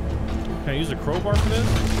 Can I use a crowbar for this?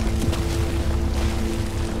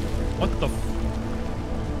 What the f...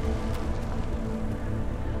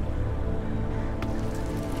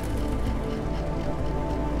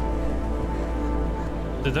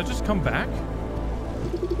 Did that just come back?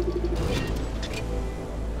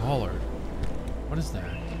 Pollard. What is that?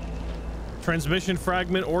 Transmission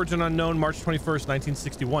fragment, origin unknown, March 21st,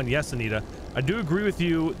 1961. Yes, Anita. I do agree with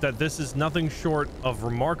you that this is nothing short of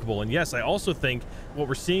remarkable. And yes, I also think what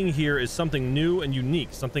we're seeing here is something new and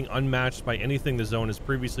unique, something unmatched by anything the zone has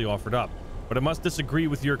previously offered up. But I must disagree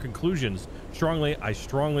with your conclusions. I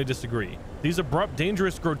strongly disagree. These abrupt,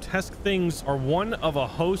 dangerous, grotesque things are one of a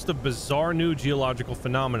host of bizarre new geological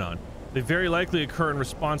phenomenon. They very likely occur in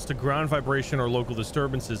response to ground vibration or local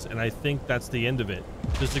disturbances, and I think that's the end of it.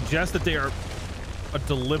 To suggest that they are a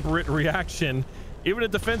deliberate reaction, even a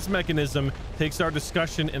defense mechanism, takes our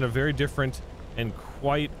discussion in a very different and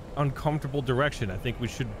quite uncomfortable direction. I think we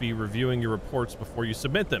should be reviewing your reports before you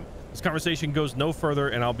submit them. This conversation goes no further,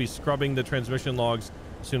 and I'll be scrubbing the transmission logs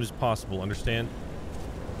as soon as possible. Understand?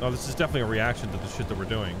 Oh, this is definitely a reaction to the shit that we're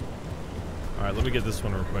doing. All right, let me get this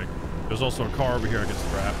one real quick. There's also a car over here I can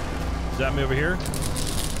scrap. Is that me over here?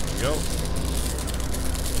 There we go.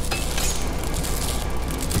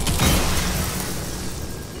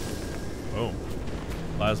 Oh,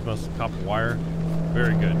 plasma, copper wire.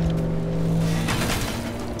 Very good.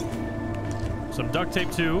 Some duct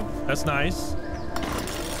tape too. That's nice.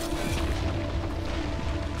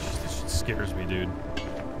 This shit scares me, dude.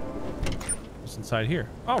 What's inside here?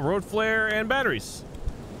 Oh, road flare and batteries.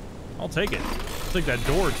 I'll take it. I'll take that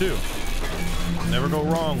door too. Never go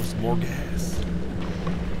wrong with some more gas.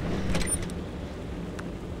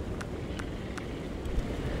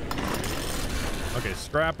 Okay,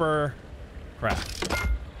 scrapper. Crap.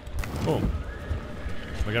 Boom.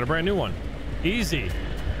 We got a brand new one. Easy.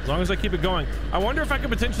 As long as I keep it going. I wonder if I could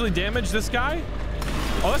potentially damage this guy.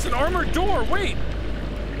 Oh, that's an armored door. Wait.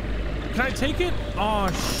 Can I take it? Oh,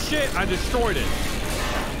 shit. I destroyed it.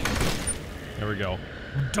 There we go.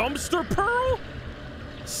 Dumpster pearl?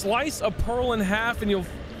 Slice a pearl in half and you'll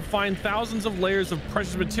find thousands of layers of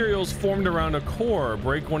precious materials formed around a core.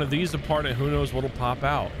 Break one of these apart and who knows what'll pop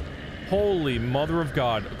out. Holy mother of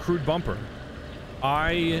God. A crude bumper.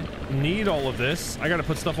 I need all of this. I gotta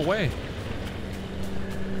put stuff away.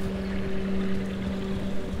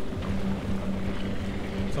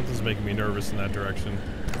 Something's making me nervous in that direction.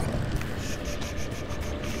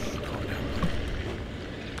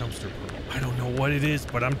 Dumpster pearl. I don't know what it is,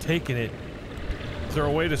 but I'm taking it. Is there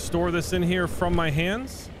a way to store this in here from my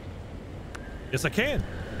hands? Yes, I can.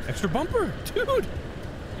 Extra bumper, dude.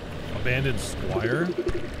 Abandoned squire.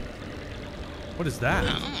 What is that?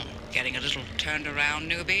 Oh, getting a little turned around,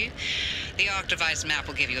 newbie. The Arc device map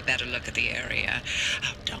will give you a better look at the area.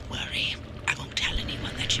 Oh, don't worry. I won't tell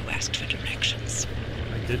anyone that you asked for directions.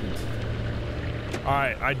 I didn't. All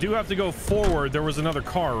right, I do have to go forward. There was another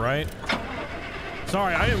car, right?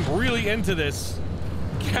 Sorry, I am really into this.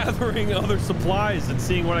 Gathering other supplies and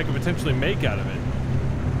seeing what I can potentially make out of it.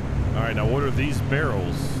 All right, now what are these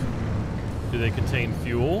barrels? Do they contain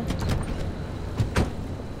fuel?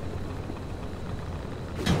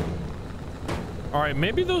 All right,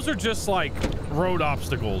 maybe those are just like road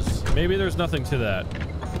obstacles. Maybe there's nothing to that.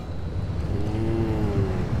 Ooh.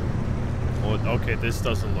 Oh, okay, this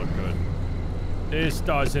doesn't look good. This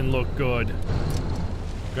doesn't look good.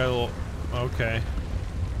 Got a little... Okay.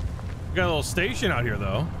 Got a little station out here,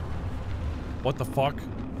 though. What the fuck?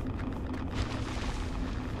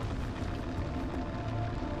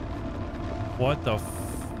 What the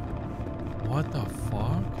what the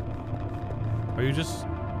fuck? Are you just...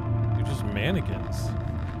 You're just mannequins.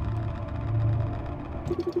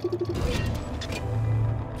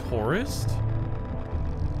 Tourist?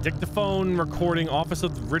 Dictaphone recording, Office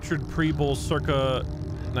of Richard Preble, circa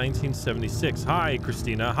 1976. Hi,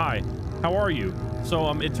 Christina. Hi. How are you?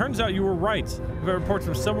 So, it turns out you were right. We've had reports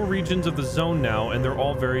from several regions of the zone now, and they're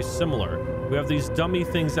all very similar. We have these dummy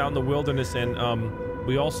things out in the wilderness, and,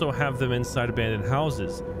 we also have them inside abandoned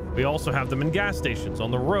houses. We also have them in gas stations, on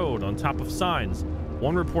the road, on top of signs.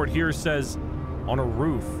 One report here says, on a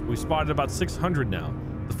roof. We spotted about 600 now.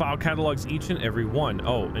 The file catalogs each and every one.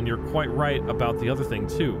 Oh, and you're quite right about the other thing,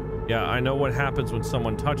 too. Yeah, I know what happens when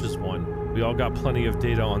someone touches one. We all got plenty of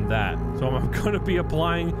data on that. So I'm going to be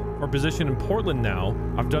applying for a position in Portland now.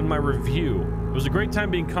 I've done my review. It was a great time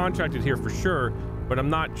being contracted here for sure, but I'm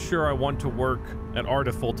not sure I want to work at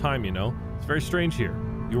ARDA full time, you know? It's very strange here.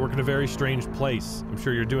 You work in a very strange place. I'm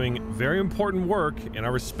sure you're doing very important work, and I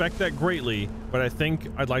respect that greatly, but I think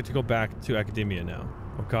I'd like to go back to academia now.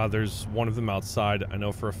 Oh God, there's one of them outside. I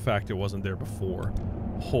know for a fact it wasn't there before.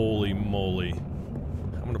 Holy moly.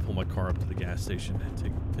 I'm gonna pull my car up to the gas station,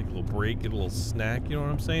 take a little break, get a little snack, you know what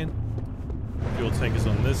I'm saying? Fuel tank is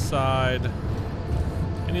on this side.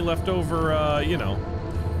 Any leftover, you know,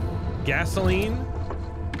 gasoline?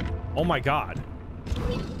 Oh my God.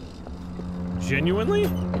 Genuinely?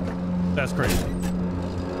 That's crazy.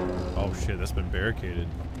 Oh shit, that's been barricaded.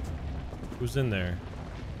 Who's in there?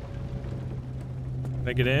 Can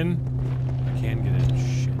I get in? I can get in.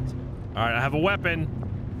 Shit. Alright, I have a weapon.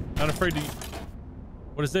 Not afraid to...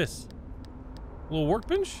 What is this? A little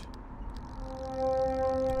workbench?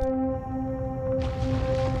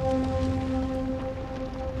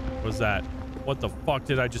 What's that? What the fuck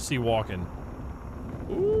did I just see walking?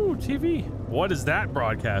 Ooh, TV. What is that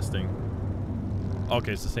broadcasting?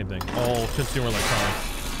 Okay, it's the same thing. All consumer electronics.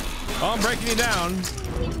 Oh, I'm breaking it down.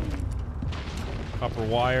 Copper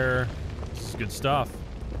wire. This is good stuff.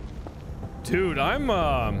 Dude, I'm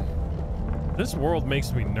This world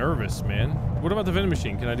makes me nervous, man. What about the vending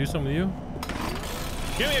machine? Can I do something with you?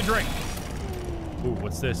 Give me a drink. Ooh,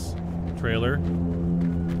 what's this? Trailer.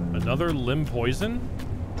 Another limb poison?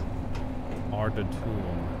 Hard to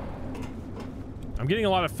tool. I'm getting a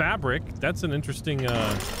lot of fabric. That's an interesting,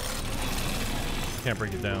 can't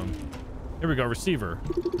break it down. Here we go, receiver.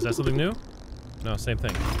 Is that something new? No, same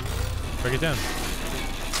thing. Break it down.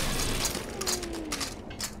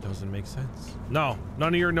 Doesn't make sense. No,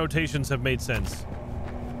 none of your notations have made sense.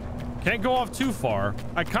 Can't go off too far.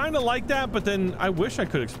 I kind of like that, but then I wish I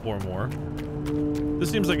could explore more.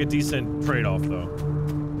 This seems like a decent trade-off, though.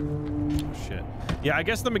 Oh, shit. Yeah, I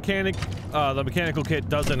guess the mechanical kit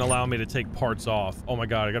doesn't allow me to take parts off. Oh my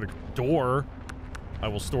god, I got a door. I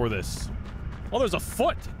will store this. Oh, there's a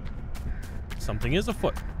foot. Something is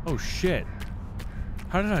afoot. Oh, shit.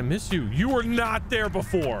 How did I miss you? You were not there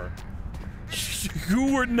before.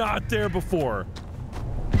 You were not there before.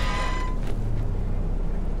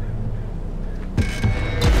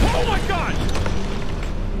 Oh my god!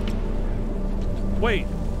 Wait.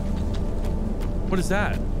 What is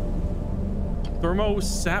that? Thermo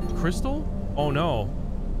sap crystal? Oh no.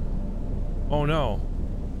 Oh no.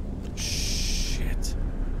 Shit.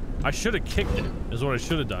 I should have kicked it, is what I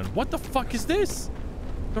should have done. What the fuck is this?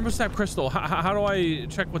 Thermo sap crystal. How do I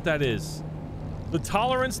check what that is? The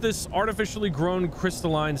tolerance this artificially grown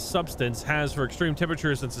crystalline substance has for extreme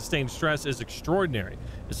temperatures and sustained stress is extraordinary.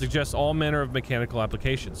 It suggests all manner of mechanical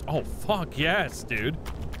applications. Oh, fuck yes, dude.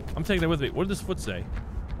 I'm taking that with me. What did this foot say?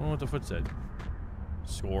 I don't know what the foot said.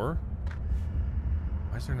 Score?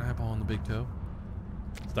 Why is there an eyeball on the big toe?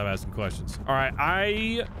 Stop asking questions. All right,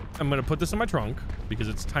 I am going to put this in my trunk because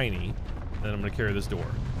it's tiny. Then I'm going to carry this door.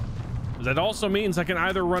 That also means I can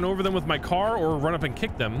either run over them with my car or run up and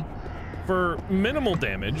kick them for minimal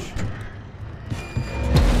damage.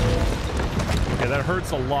 Okay, that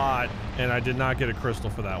hurts a lot, and I did not get a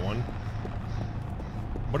crystal for that one.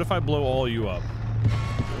 What if I blow all you up?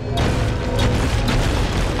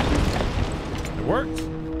 It worked.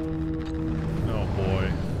 Oh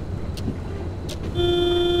boy.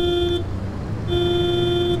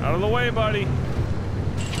 Out of the way, buddy.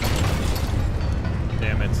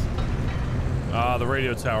 Damn it. Ah, the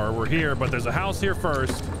radio tower. We're here, but there's a house here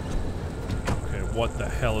first. What the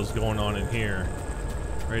hell is going on in here?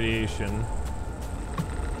 Radiation.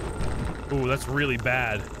 Ooh, that's really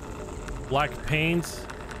bad. Black paint.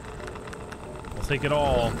 I'll take it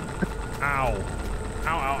all. Ow. Ow,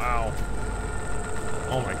 ow, ow.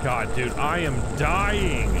 Oh my god, dude. I am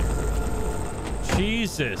dying.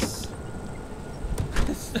 Jesus.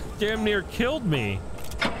 This damn near killed me.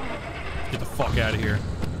 Get the fuck out of here.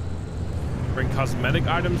 Bring cosmetic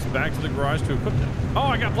items back to the garage to equip them. Oh,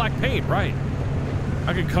 I got black paint, right.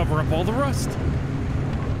 I can cover up all the rust.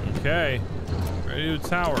 Okay. Radio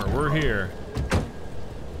tower, we're here.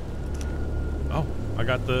 Oh, I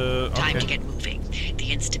got the... Okay. Time to get moving.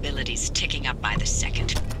 The instability's ticking up by the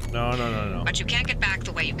second. No. But you can't get back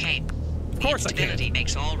the way you came. Of course I can. The instability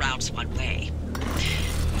makes all routes one way.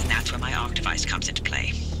 And that's where my arc device comes into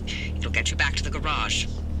play. It'll get you back to the garage,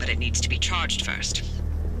 but it needs to be charged first.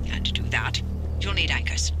 And to do that, you'll need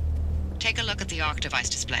anchors. Take a look at the arc device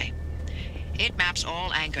display. It maps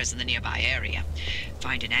all anchors in the nearby area.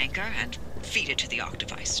 Find an anchor and feed it to the arc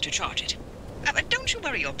device to charge it. But don't you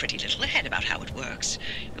worry your pretty little head about how it works.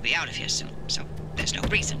 You'll be out of here soon, so there's no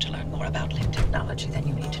reason to learn more about limb technology than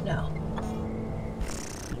you need to know.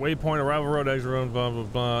 Waypoint, arrival road, exit road, blah, blah,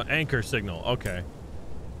 blah. Anchor signal. Okay.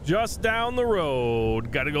 Just down the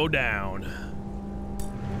road. Gotta go down.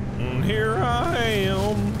 And here I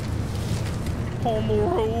am. On the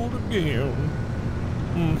road again.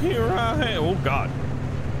 And here I am. Oh, God.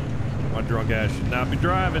 My drunk ass should not be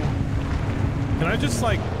driving. Can I just,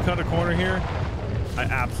 like, cut a corner here? I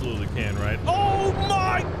absolutely can, right? Oh,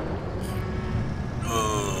 my!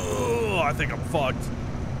 Oh, I think I'm fucked.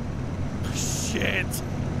 Shit.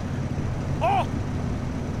 Oh!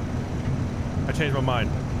 I changed my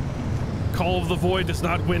mind. Call of the Void does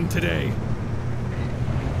not win today.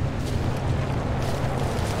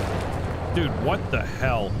 Dude, what the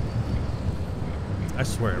hell? I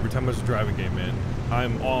swear, every time there's a driving game, man,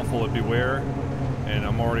 I'm awful at Beware, and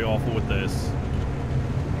I'm already awful with this.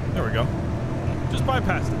 There we go. Just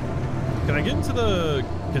bypassed it. Can I get into the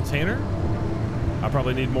container? I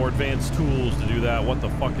probably need more advanced tools to do that. What the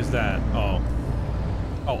fuck is that? Oh.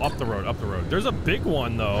 Oh, up the road, up the road. There's a big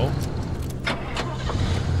one, though.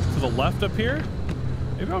 To the left up here?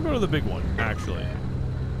 Maybe I'll go to the big one, actually.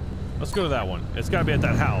 Let's go to that one. It's gotta be at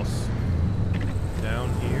that house. Down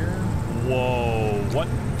here. Whoa, what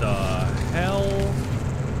the hell?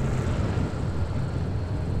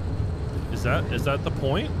 Is that the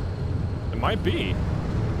point? might be.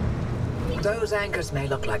 Those anchors may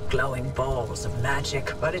look like glowing balls of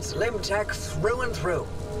magic, but it's limb tech through and through.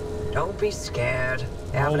 Don't be scared.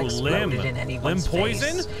 They haven't exploded in anyone's limb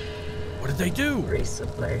poison? face. What did they do?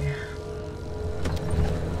 Recently.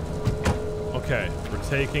 Okay, we're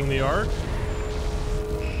taking the arc.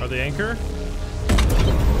 Or the anchor.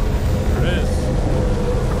 There it is.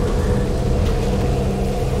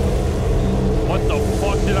 What the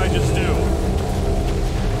fuck did I just do?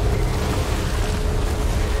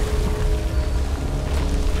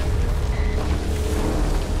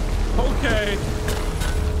 Okay.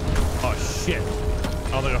 Oh shit. I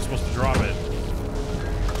don't think I'm supposed to drop it.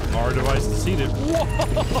 Our device deceived.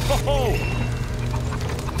 Whoa!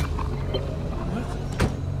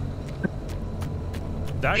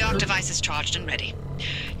 The arc device is charged and ready.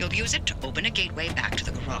 You'll use it to open a gateway back to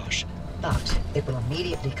the garage. But it will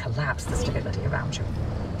immediately collapse the stability around you.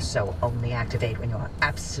 So only activate when you're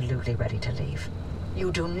absolutely ready to leave.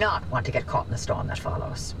 You do not want to get caught in the storm that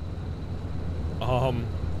follows.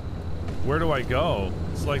 Where do I go?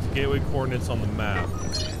 Select the gateway coordinates on the map.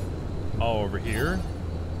 Oh, over here?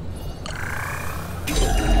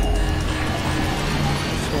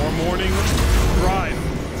 Storm warning.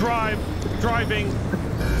 Driving.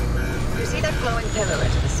 You see that glowing pillar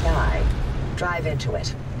into the sky? Drive into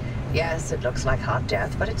it. Yes, it looks like hot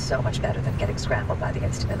death, but it's so much better than getting scrambled by the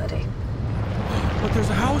instability. But there's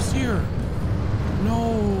a house here.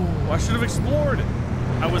 No, I should have explored.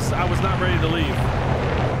 I was not ready to leave.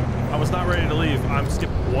 I'm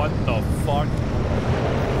skipping. What the fuck?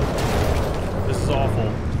 This is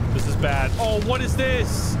awful. This is bad. Oh, what is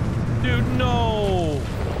this? Dude, no.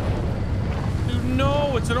 Dude,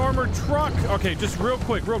 no. It's an armored truck. Okay, just real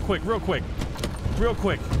quick, right?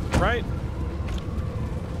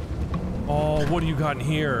 Oh, what do you got in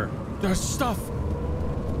here? There's stuff.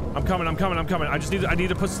 I'm coming. I need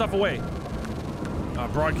to put stuff away.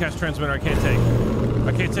 Broadcast transmitter I can't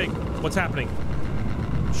take. What's happening?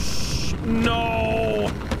 Shh. No.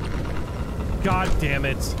 God damn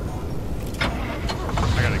it.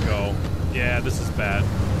 I gotta go. Yeah, this is bad.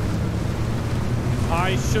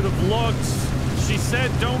 I should have looked. She said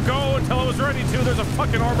don't go until I was ready to. There's a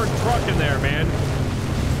fucking armored truck in there, man.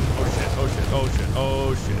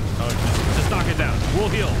 Oh shit. Just knock it down. We'll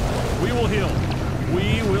heal. We will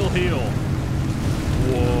heal.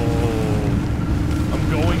 Whoa. I'm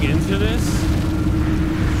going into this.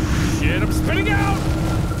 Shit, I'm spinning out.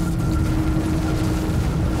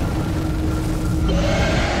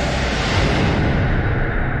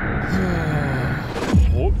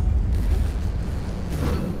 Oh.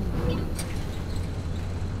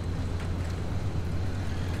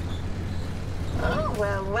 Oh,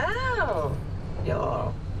 well.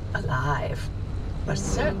 You're alive. We're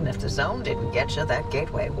certain if the zone didn't get you, that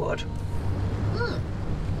gateway would.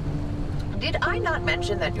 Did I not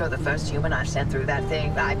mention that you're the first human I've sent through that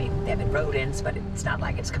thing? I mean, they've been rodents, but it's not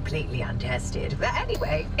like it's completely untested. But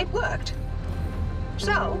anyway, it worked.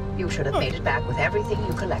 So, you should have made it back with everything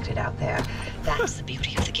you collected out there. That's the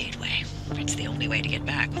beauty of the gateway. It's the only way to get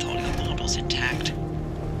back with all your models intact.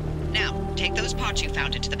 Now, take those parts you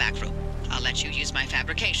found into the back room. I'll let you use my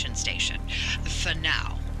fabrication station. For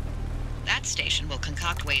now. That station will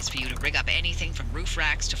concoct ways for you to rig up anything from roof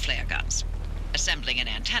racks to flare guns. Assembling an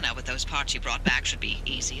antenna with those parts you brought back should be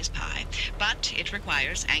easy as pie, but it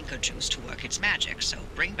requires anchor juice to work its magic, so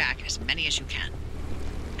bring back as many as you can.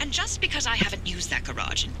 And just because I haven't used that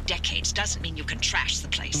garage in decades doesn't mean you can trash the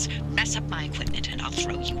place. Mess up my equipment and I'll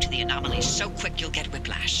throw you to the anomalies so quick you'll get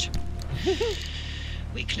whiplash.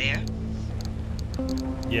 We clear?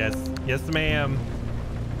 Yes, ma'am.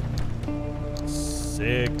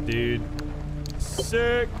 Sick, dude.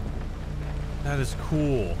 Sick. That is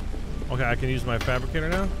cool. Okay, I can use my fabricator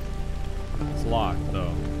now? It's locked,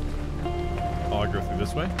 though. Oh, I go through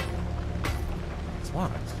this way? It's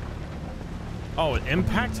locked. Oh, an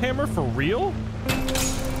impact hammer for real?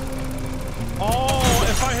 Oh,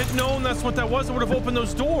 if I had known that's what that was, I would have opened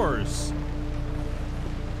those doors.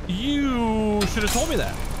 You should have told me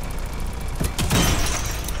that.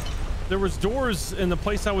 There was doors in the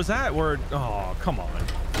place I was at where... Oh, come on.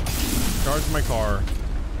 Charge my car.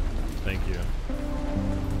 Thank you.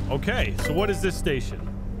 Okay, so what is this station?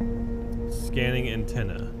 Scanning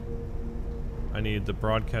antenna. I need the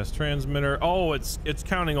broadcast transmitter. Oh, it's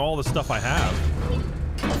counting all the stuff I have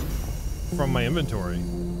from my inventory.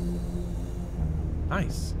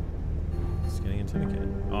 Nice. Scanning antenna kit.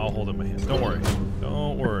 I'll hold it in my hand.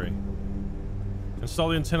 Don't worry. Install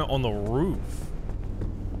the antenna on the roof.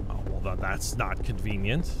 Oh, well, that's not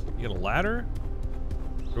convenient. You get a ladder?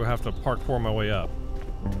 Or do I have to parkour my way up?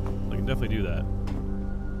 I can definitely do that.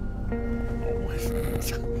 Oh,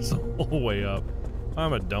 it's the whole way up.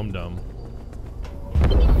 I'm a dum-dum.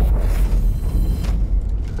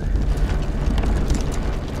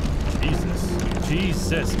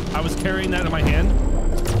 Jesus. I was carrying that in my hand.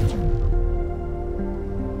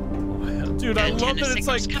 Oh, dude, I love that it's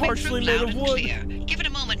like partially made of wood. Clear. Give it a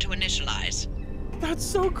moment to initialize. That's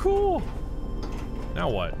so cool. Now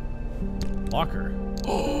what? Locker.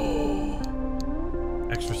 Oh.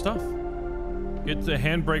 Extra stuff. Get the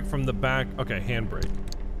handbrake from the back. Okay, handbrake.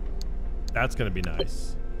 That's gonna be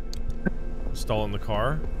nice. Install in the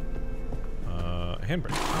car.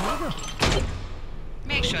 Handbrake.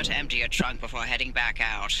 Make sure to empty your trunk before heading back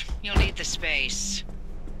out. You'll need the space.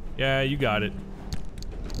 Yeah, you got it.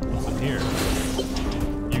 What's in here?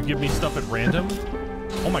 You give me stuff at random?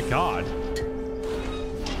 Oh my god.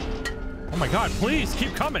 Oh my god, please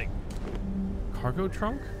keep coming. Cargo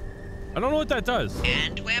trunk? I don't know what that does.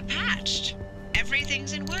 And we're patched.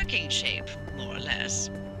 Everything's in working shape, more or less.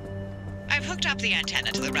 I've hooked up the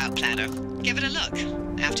antenna to the route planner. Give it a look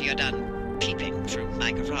after you're done peeping through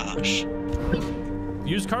my garage.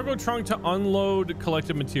 Use cargo trunk to unload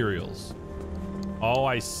collected materials. Oh,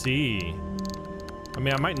 I see. I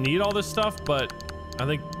mean, I might need all this stuff, but I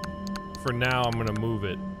think for now I'm gonna move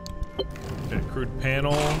it. Okay, crude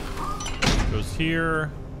panel goes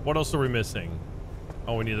here. What else are we missing?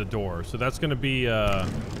 Oh, we need a door. So that's gonna be,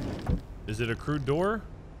 is it a crude door?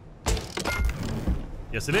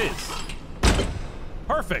 Yes, it is.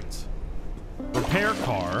 Perfect. Repair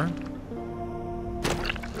car.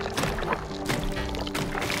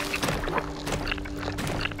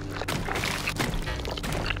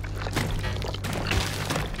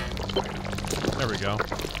 There we go.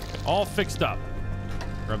 All fixed up.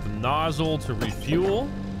 Grab the nozzle to refuel.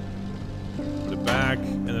 Put it back.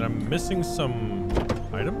 And then I'm missing some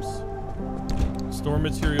items. Store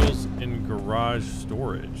materials in garage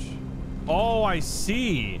storage. Oh, I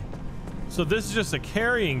see. So this is just a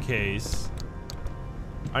carrying case.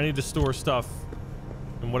 I need to store stuff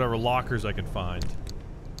in whatever lockers I can find.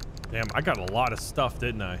 Damn, I got a lot of stuff,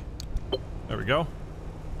 didn't I? There we go.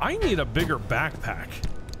 I need a bigger backpack.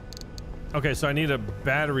 Okay, so I need a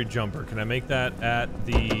battery jumper. Can I make that at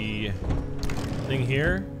the thing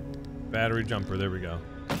here? Battery jumper, there we go.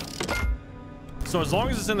 So as long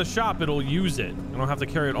as it's in the shop, it'll use it. I don't have to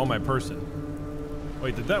carry it on my person.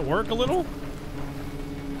 Wait, did that work a little?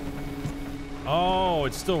 Oh,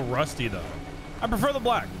 it's still rusty though. I prefer the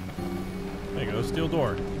black. There you go, steel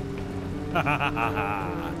door. Ha ha ha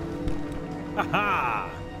ha. Ha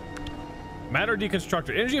ha. Matter deconstructor.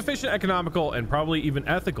 Energy efficient, economical, and probably even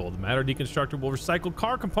ethical. The matter deconstructor will recycle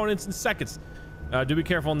car components in seconds. Do be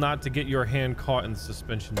careful not to get your hand caught in the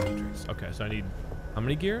suspension matrix. Okay, so I need how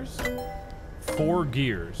many gears? 4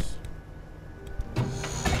 gears.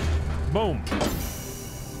 Boom.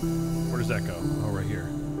 Where does that go? Oh, right here.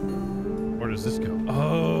 Where does this go?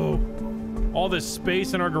 Oh, all this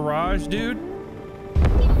space in our garage, dude.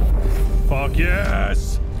 Fuck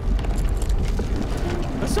yes.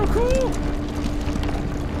 That's so cool.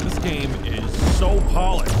 This game is so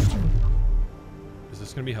polished. Is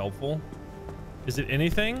this gonna be helpful? Is it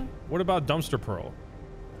anything? What about dumpster pearl?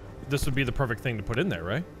 This would be the perfect thing to put in there,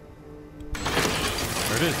 right?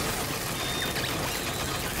 There it is.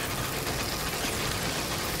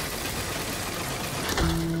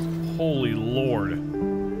 Holy Lord.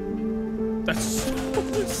 That's so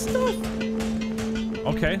much stuff.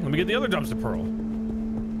 Okay, let me get the other dumpster pearl.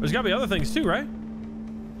 There's gotta be other things too, right?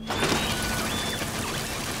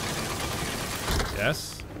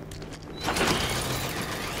 Yes.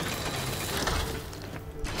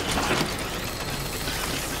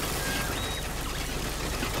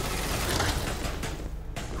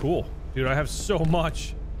 Cool. Dude, I have so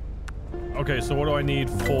much. Okay, so what do I need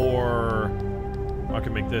for... I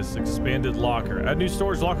can make this expanded locker. Add new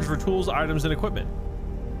storage lockers for tools, items, and equipment.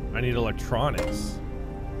 I need electronics.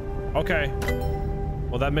 Okay.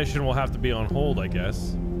 Well, that mission will have to be on hold, I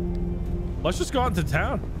guess. Let's just go out into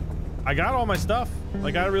town. I got all my stuff.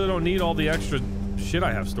 Like, I really don't need all the extra shit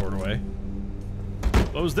I have stored away.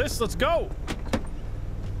 Close this. Let's go.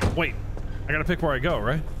 Wait. I gotta pick where I go,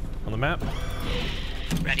 right? On the map.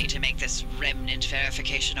 Ready to make this remnant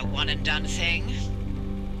verification a one-and-done thing?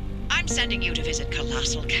 I'm sending you to visit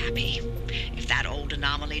Colossal Cappy. If that old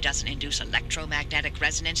anomaly doesn't induce electromagnetic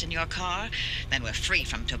resonance in your car, then we're free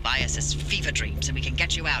from Tobias's fever dreams and we can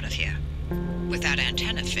get you out of here. With that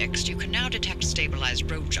antenna fixed, you can now detect stabilized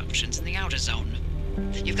road junctions in the outer zone.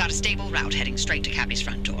 You've got a stable route heading straight to Cappy's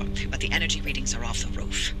front door, but the energy readings are off the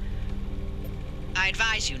roof. I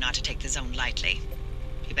advise you not to take the zone lightly.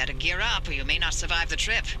 You better gear up or you may not survive the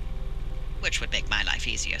trip. Which would make my life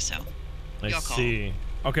easier, so I see.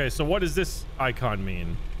 Okay, so what does this icon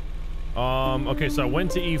mean? Okay, so I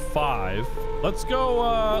went to E5. Let's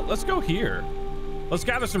go here. Let's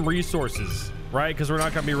gather some resources, right? Because we're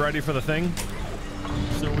not gonna be ready for the thing.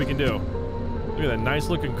 See what we can do. Look at that nice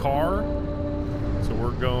looking car. So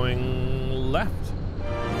we're going left.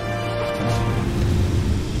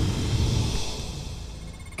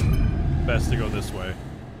 Best to go this way.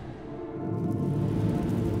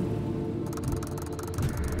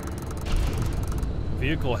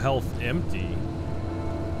 Vehicle health empty.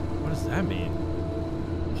 What does that mean?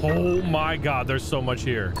 Oh my god, there's so much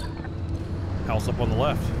here. House up on the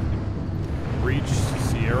left. Reach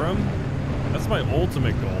Sierra. That's my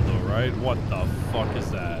ultimate goal though, right? What the fuck is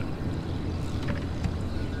that?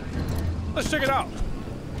 Let's check it out.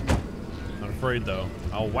 Not afraid though.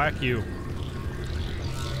 I'll whack you.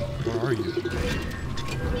 Where are you?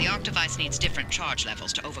 The Arc-device needs different charge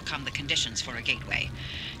levels to overcome the conditions for a gateway.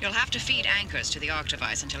 You'll have to feed anchors to the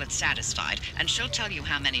Arc-device until it's satisfied, and she'll tell you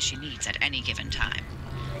how many she needs at any given time.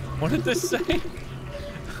 What did this say?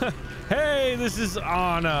 Hey, this is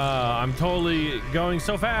Anna. I'm totally going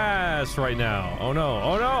so fast right now. Oh no,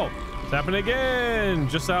 oh no. It's happening again.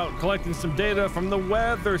 Just out collecting some data from the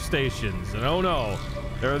weather stations. And oh no,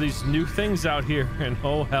 there are these new things out here, and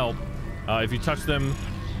oh help. If you touch them,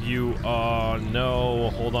 you,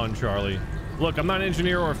 no, hold on, Charlie. Look, I'm not an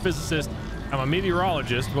engineer or a physicist. I'm a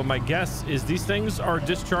meteorologist, but my guess is these things are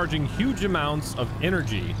discharging huge amounts of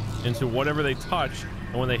energy into whatever they touch.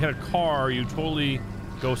 And when they hit a car, you totally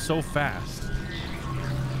go so fast.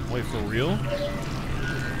 Wait, for real?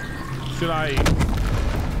 Should I?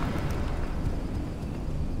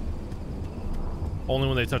 Only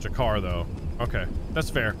when they touch a car, though. Okay, that's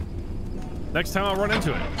fair. Next time I'll run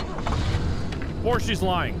into it. Or she's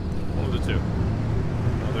lying. One of the two.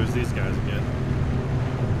 Oh, there's these guys again.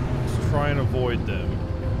 Let's try and avoid them.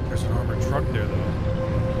 There's an armored truck there, though.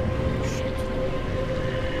 Shit.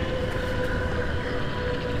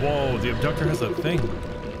 Whoa, the abductor has a thing.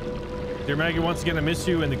 Dear Maggie, once again, I miss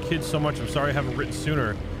you and the kids so much. I'm sorry I haven't written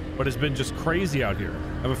sooner, but it's been just crazy out here.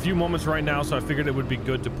 I have a few moments right now, so I figured it would be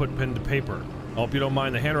good to put pen to paper. I hope you don't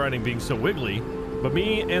mind the handwriting being so wiggly, but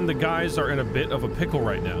me and the guys are in a bit of a pickle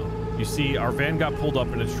right now. You see, our van got pulled up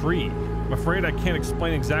in a tree. I'm afraid I can't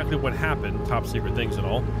explain exactly what happened, top secret things and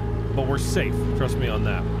all, but we're safe, trust me on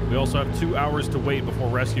that. We also have 2 hours to wait before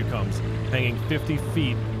rescue comes, hanging 50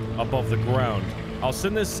 feet above the ground. I'll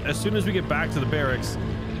send this as soon as we get back to the barracks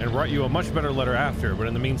and write you a much better letter after, but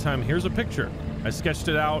in the meantime, here's a picture. I sketched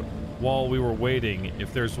it out while we were waiting.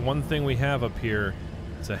 If there's one thing we have up here,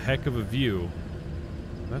 it's a heck of a view.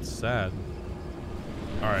 That's sad.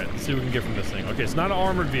 All right, let's see what we can get from this thing. Okay, it's not an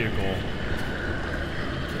armored vehicle.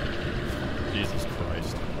 Jesus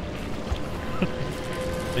Christ.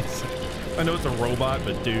 I know it's a robot,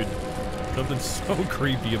 but dude, something's so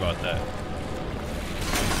creepy about that.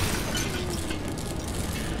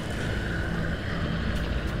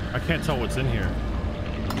 I can't tell what's in here.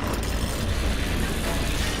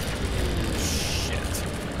 Shit.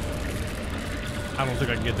 I don't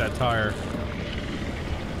think I can get that tire.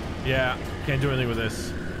 Yeah, can't do anything with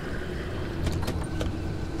this.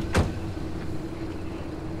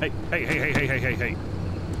 Hey.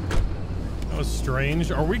 That was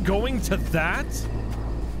strange. Are we going to that?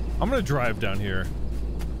 I'm gonna drive down here.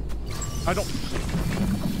 I don't...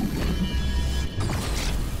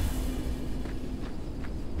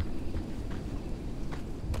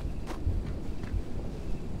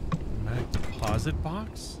 Automatic deposit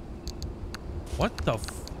box? What the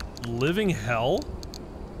living hell?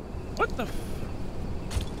 What the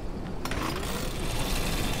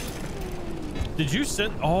Did you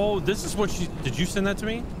send? Oh, this is what she... Did you send that to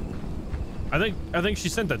me? I think she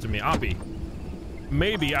sent that to me, Oppie.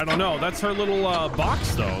 Maybe, I don't know. That's her little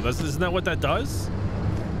box, though. Isn't that what that does?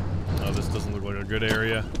 Oh, this doesn't look like a good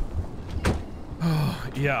area. Oh,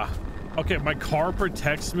 yeah. Okay, my car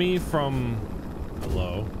protects me from...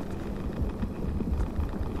 Hello?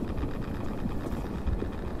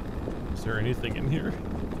 Is there anything in here?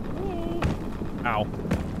 Ow.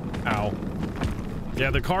 Ow. Yeah,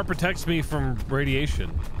 the car protects me from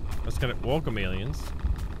radiation. That's gonna... Welcome, aliens.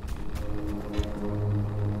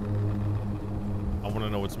 I want to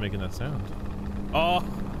know what's making that sound. Oh!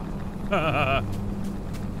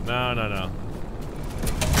 No.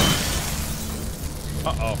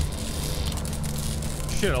 Uh-oh.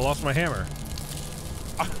 Shit, I lost my hammer.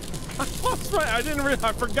 I lost my... I didn't really...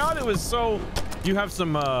 I forgot it was so... You have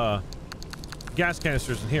some, gas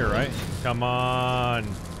canisters in here, right? Come on.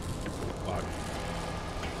 Fuck.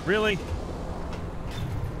 Really?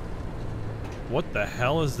 What the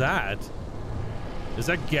hell is that? Is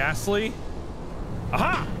that ghastly?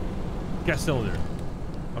 Aha! Gas cylinder.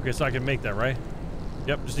 Okay, so I can make that, right?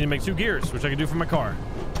 Yep, just need to make 2 gears, which I can do for my car.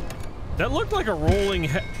 That looked like a rolling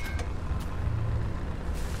head.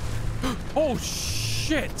 Oh,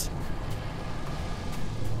 shit!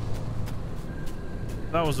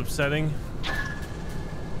 That was upsetting.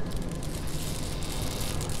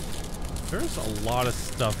 There's a lot of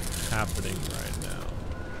stuff happening right now.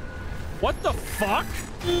 What the fuck?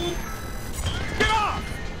 Get off!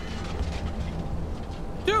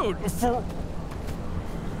 Dude, for...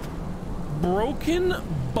 Broken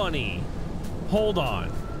bunny. Hold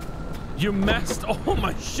on. You messed all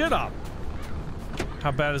my shit up.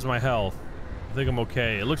 How bad is my health? I think I'm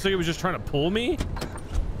okay. It looks like it was just trying to pull me.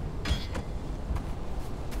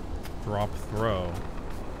 Drop throw.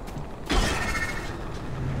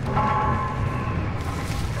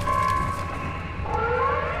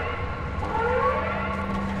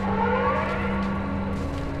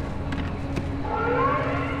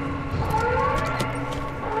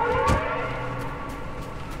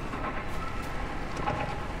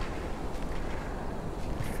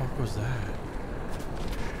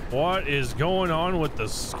 What is going on with the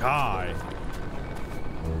sky?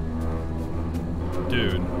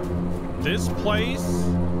 Dude, this place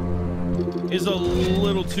is a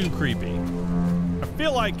little too creepy. I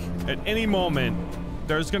feel like at any moment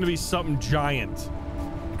there's gonna be something giant,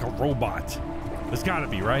 like a robot. There's gotta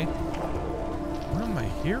be, right? What am I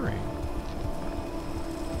hearing?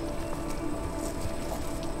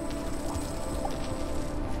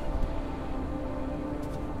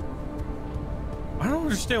 I don't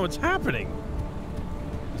understand what's happening.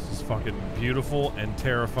 This is fucking beautiful and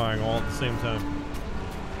terrifying all at the same time.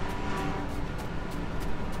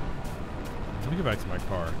 Let me get back to my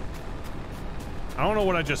car. I don't know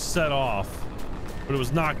what I just set off, but it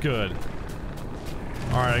was not good.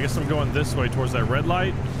 All right, I guess I'm going this way towards that red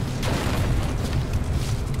light.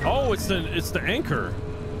 Oh, it's the anchor.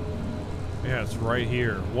 Yeah, it's right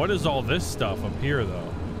here. What is all this stuff up here, though?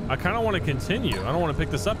 I kind of want to continue. I don't want to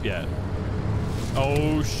pick this up yet.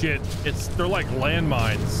 Oh shit, they're like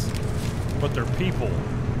landmines, but they're people.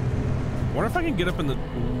 I wonder if I can get up in the...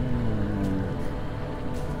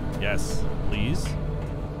 Yes, please.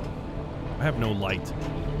 I have no light.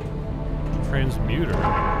 Transmuter.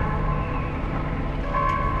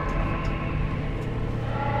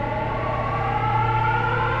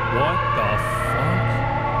 What the fuck?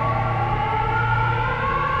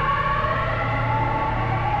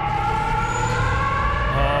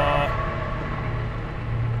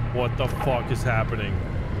 What the fuck is happening?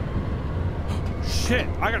 Shit,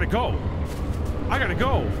 I gotta go. I gotta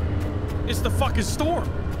go. It's the fucking storm.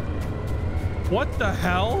 What the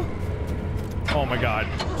hell? Oh my god.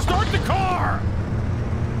 Start the car!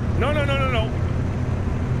 No, no, no, no, no.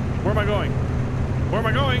 Where am I going? Where am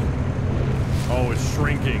I going? Oh, it's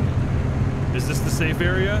shrinking. Is this the safe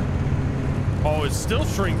area? Oh, it's still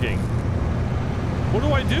shrinking. What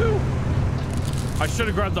do I do? I should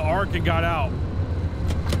have grabbed the arc and got out.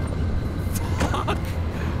 Fuck!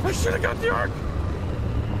 I should have got the arc.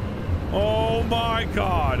 Oh my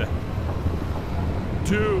god.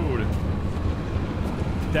 Dude.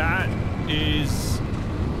 That is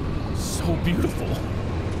so beautiful.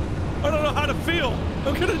 I don't know how to feel.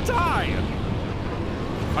 I'm gonna die.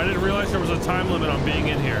 I didn't realize there was a time limit on being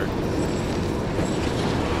in here.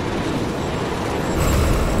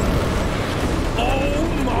 Oh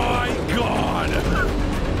my god.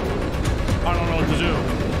 I don't know what to do.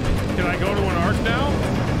 Can I go to an arc now?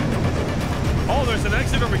 Oh, there's an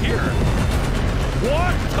exit over here.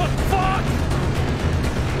 What the fuck?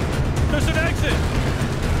 There's an exit.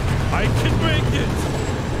 I can make it.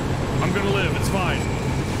 I'm gonna live. It's fine.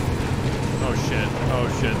 Oh shit. Oh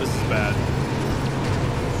shit. This is bad.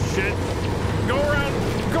 Shit. Go around.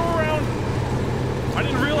 Go around. I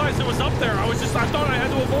didn't realize it was up there. I thought I had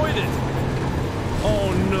to avoid it.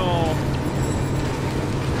 Oh no.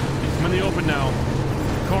 I'm in the open now.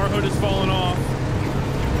 Car hood is falling off.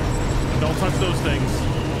 Don't touch those things.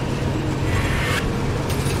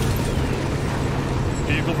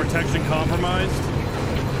 Vehicle protection compromised.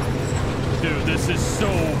 Dude, this is so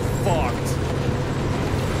fucked.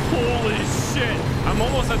 Holy shit. I'm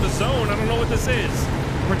almost at the zone. I don't know what this is.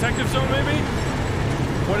 Protective zone, maybe?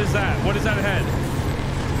 What is that? What is that ahead?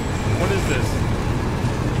 What is this?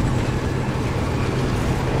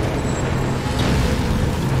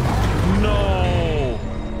 No.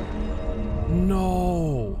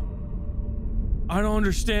 No. I don't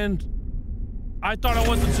understand. I thought I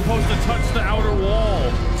wasn't supposed to touch the outer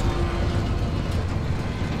wall.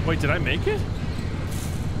 Wait, did I make it?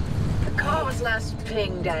 The car was last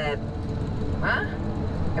pinged at... Huh?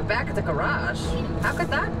 You're back at the garage. How could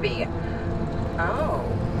that be? Oh,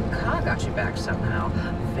 car got you back somehow.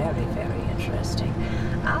 very, very interesting.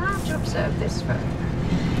 I'll have to observe this further.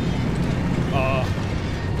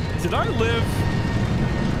 Did I live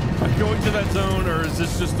by going to that zone, or is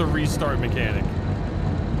this just the restart mechanic?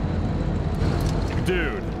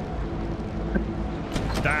 Dude.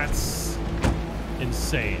 That's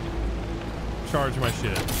insane. Charge my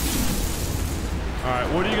shit. Alright,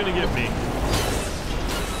 what are you gonna give me?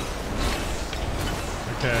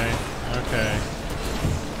 Okay, okay.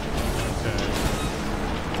 Okay.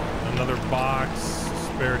 Another box,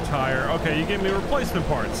 spare tire. Okay, you gave me replacement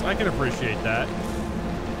parts. I can appreciate that.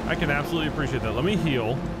 I can absolutely appreciate that. Let me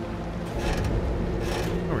heal.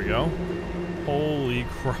 There we go. Holy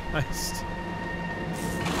Christ.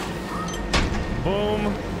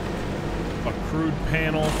 Boom. A crude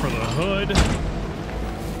panel for the hood.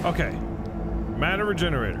 Okay. Matter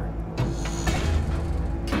regenerator.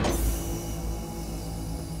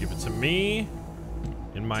 Give it to me.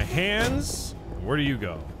 In my hands. Where do you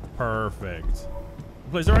go? Perfect.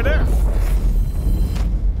 Place it right there.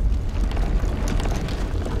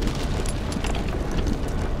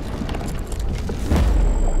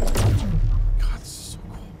 God, this is so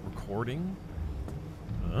cool. Recording?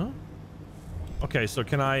 Huh? Okay, so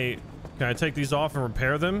can I take these off and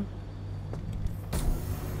repair them?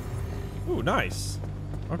 Ooh, nice.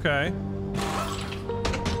 Okay.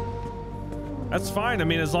 That's fine. I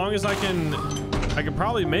mean, as long as I can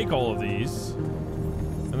probably make all of these.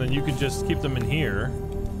 And then you can just keep them in here.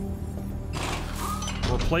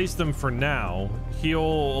 Replace them for now. Heal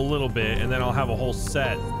a little bit, and then I'll have a whole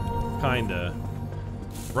set. Kinda.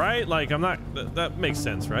 Right? Like, I'm not... That makes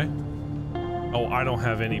sense, right? Oh, I don't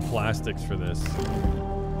have any plastics for this.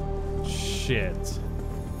 Shit.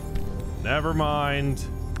 Never mind.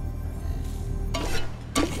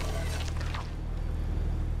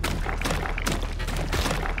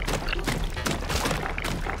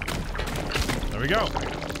 There we go.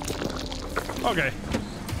 Okay.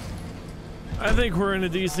 I think we're in a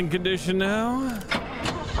decent condition now.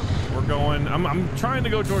 We're going... I'm trying to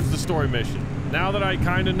go towards the story mission. Now that I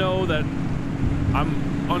kind of know that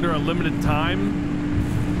I'm under a limited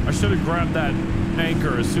time, I should have grabbed that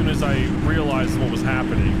anchor as soon as I realized what was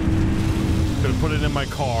happening. Could have put it in my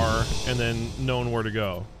car and then known where to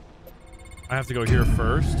go. I have to go here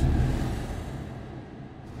first.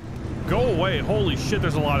 Go away. Holy shit,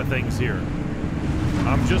 there's a lot of things here.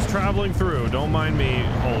 I'm just traveling through. Don't mind me.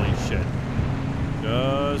 Holy shit.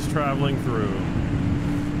 Just traveling through.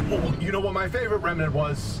 Oh, you know what my favorite remnant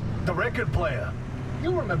was? The record player.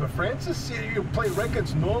 You remember, Francis? You play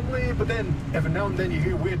records normally, but then every now and then you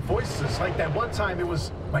hear weird voices. Like that one time it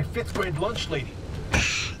was my 5th grade lunch lady.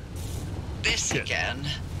 This again.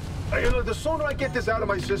 You know, the sooner I get this out of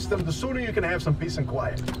my system, the sooner you can have some peace and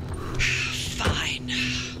quiet. Fine.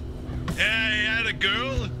 Hey, atta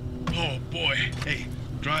girl. Oh boy. Hey,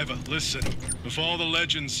 driver, listen. Of all the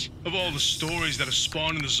legends, of all the stories that have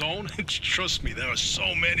spawned in the zone, trust me, there are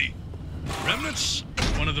so many. Remnants,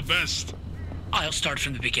 one of the best. I'll start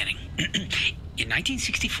from the beginning. In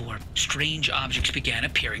 1964, strange objects began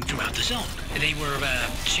appearing throughout the zone. They were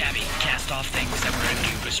shabby, cast-off things that were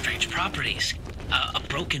imbued with strange properties. A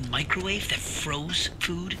broken microwave that froze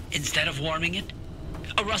food instead of warming it.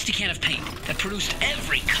 A rusty can of paint that produced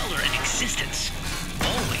every color in existence.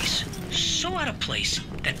 Always so out of place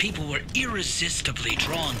that people were irresistibly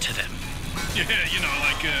drawn to them. Yeah, you know,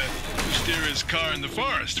 like who steer his car in the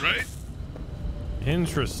forest, right?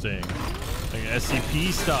 Interesting. Like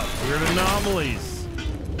SCP stuff, weird anomalies.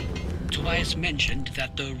 Tobias mentioned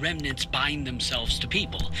that the remnants bind themselves to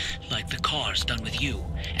people, like the cars done with you,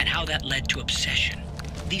 and how that led to obsession.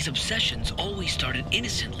 These obsessions always started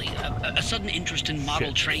innocently, a sudden interest in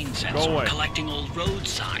model train sets or collecting old road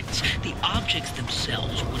signs. The objects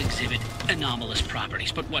themselves would exhibit anomalous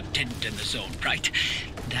properties, but what didn't in the zone, right?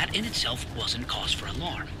 That in itself wasn't cause for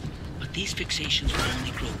alarm. But these fixations would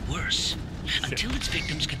only grow worse, until its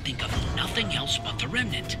victims could think of nothing else but the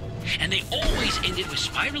remnant. And they always ended with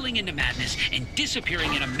spiraling into madness and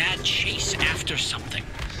disappearing in a mad chase after something.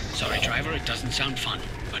 Sorry, driver, it doesn't sound fun,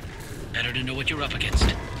 but better to know what you're up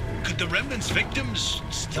against. Could the remnant's victims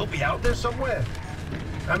still be out there somewhere?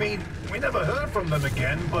 I mean, we never heard from them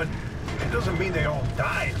again, but it doesn't mean they all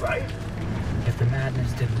died, right? If the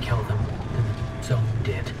madness didn't kill them, then the zone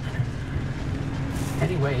did.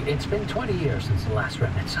 Anyway, it's been 20 years since the last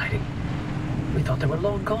remnant sighting. We thought they were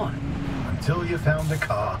long gone. Until you found the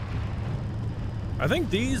car. I think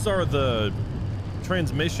these are the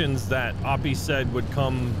transmissions that Oppie said would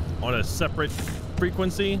come on a separate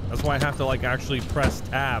frequency. That's why I have to like actually press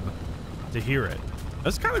tab to hear it.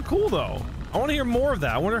 That's kind of cool though. I want to hear more of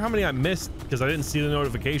that. I wonder how many I missed because I didn't see the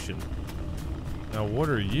notification. Now what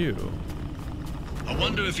are you? I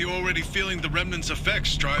wonder if you're already feeling the remnants'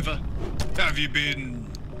 effects, driver. Have you been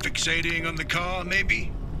fixating on the car,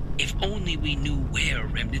 maybe? If only we knew where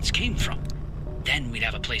remnants came from. Then we'd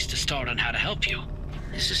have a place to start on how to help you.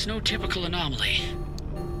 This is no typical anomaly.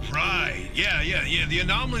 Right, yeah. The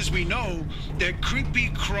anomalies we know, they're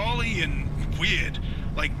creepy, crawly, and weird.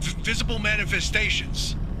 Like visible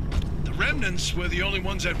manifestations. The remnants were the only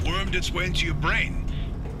ones that wormed its way into your brain.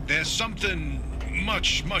 There's something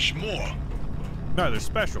much, much more. No, they're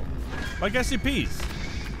special. Like SCPs.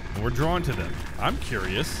 And we're drawn to them. I'm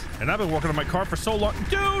curious. And I've been working on my car for so long.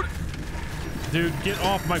 Dude, get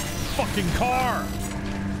off my fucking car.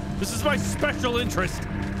 This is my special interest.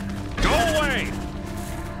 Go away.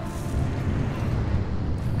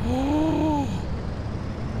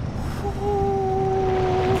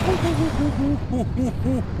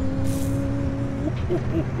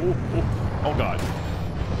 Oh God.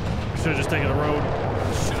 Should have just taken the road.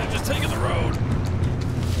 Should have just taken the road.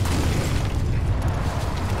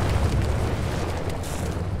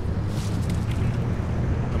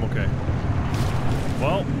 I'm okay.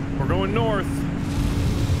 Well, we're going north.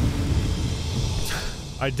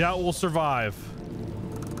 I doubt we'll survive.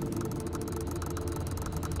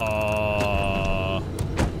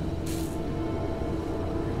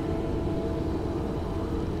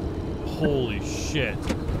 Holy shit.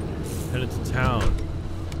 Headed to town.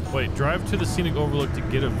 Wait, drive to the scenic overlook to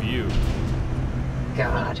get a view.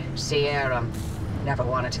 God, Sierra. Never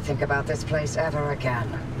wanted to think about this place ever again.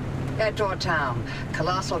 Head toward town.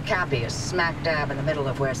 Colossal Cappy is smack dab in the middle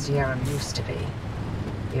of where Sierra used to be.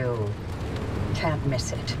 You can't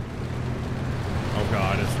miss it. Oh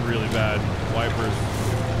God, it's really bad. Wipers.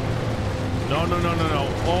 No.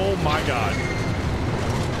 Oh my God.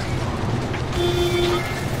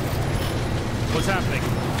 What's happening?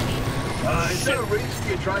 Is there a reason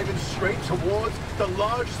you're driving straight towards the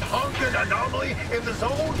largest honking anomaly in the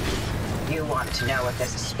zone? You want to know if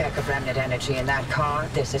there's a speck of remnant energy in that car?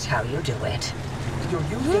 This is how you do it. You're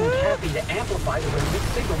using Cappy to amplify the remnant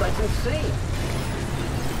signal. That's insane.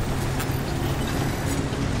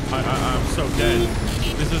 I'm so dead.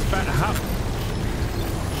 This is bad. How?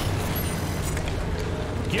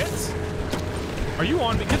 Get? Are you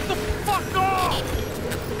on me? Get the fuck off!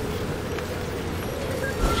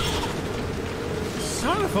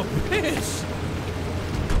 Son of a bitch!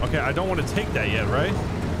 Okay, I don't want to take that yet, right?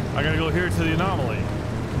 I gotta go here to the anomaly.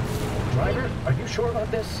 Ryder, are you sure about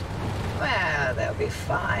this? Well, they'll be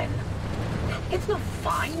fine. It's not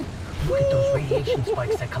fine. Look at those radiation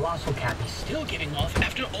spikes that Colossal Cappy's still giving off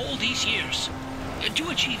After all these years, to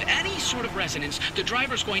achieve any sort of resonance, the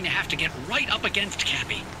driver's going to have to get right up against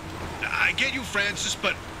Cappy. I get you, Francis,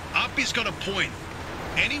 but Oppie's got a point.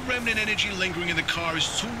 Any remnant energy lingering in the car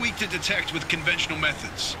is too weak to detect with conventional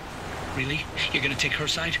methods. Really? You're gonna take her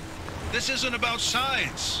side? This isn't about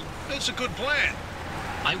science. It's a good plan.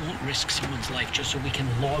 I won't risk someone's life just so we can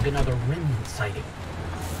log another remnant sighting.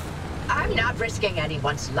 I'm not risking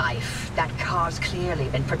anyone's life. That car's clearly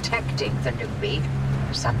been protecting the newbie.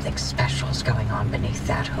 Something special's going on beneath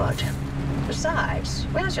that hood. Besides,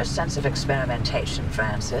 where's your sense of experimentation,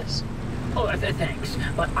 Francis? Oh, thanks,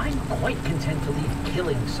 but I'm quite content to leave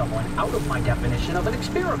killing someone out of my definition of an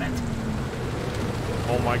experiment.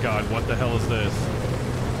 Oh my God, what the hell is this?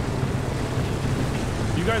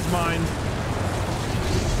 You guys mind?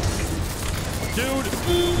 Dude!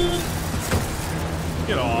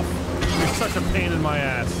 Get off. You're such a pain in my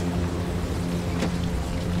ass.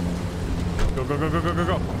 Go.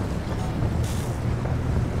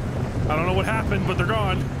 I don't know what happened, but they're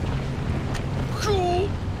gone. Cool.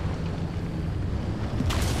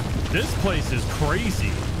 This place is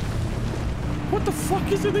crazy. What the fuck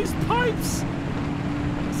is in these pipes?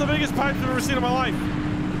 It's the biggest pipes I've ever seen in my life.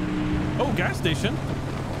 Oh, gas station.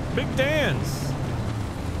 Big Dan's.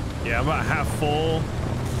 Yeah, I'm about half full.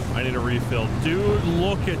 I need a refill. Dude,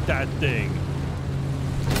 look at that thing.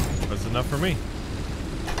 That's enough for me.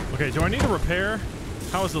 Okay, do I need to repair?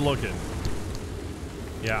 How is it looking?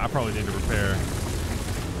 Yeah, I probably need to repair.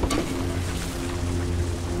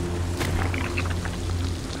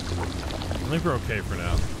 I think we're okay for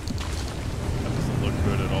now. That doesn't look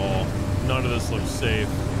good at all. None of this looks safe.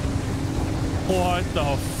 What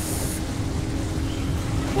the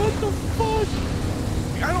fuck?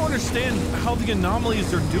 I don't understand how the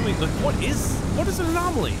anomalies are doing. Like, what is an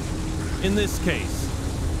anomaly in this case?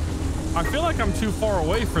 I feel like I'm too far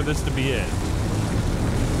away for this to be it.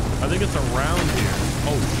 I think it's around here.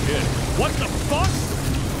 Oh shit. What the fuck?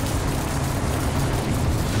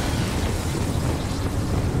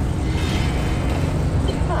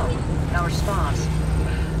 No response.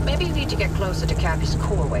 Maybe you need to get closer to Cappy's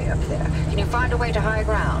core way up there. Can you find a way to high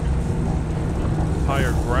ground?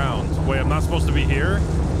 higher ground. Wait, I'm not supposed to be here?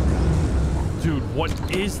 Dude, what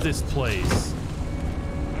is this place?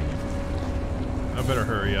 I better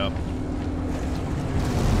hurry up.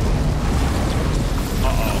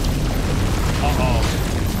 Uh-oh. Uh-oh.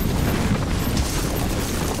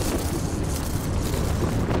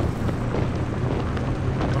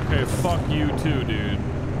 Okay, fuck you too, dude.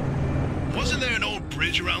 Wasn't there an old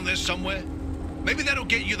bridge around there somewhere? Maybe that'll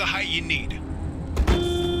get you the height you need.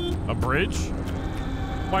 A bridge?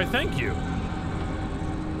 Why, thank you.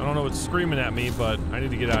 I don't know what's screaming at me, but I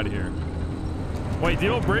need to get out of here. Wait, the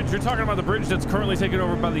old bridge? You're talking about the bridge that's currently taken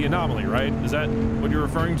over by the anomaly, right? Is that what you're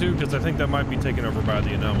referring to? Because I think that might be taken over by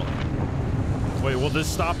the anomaly. Wait, will this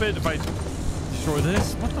stop it if I destroy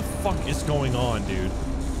this? What the fuck is going on, dude?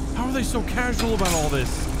 How are they so casual about all this?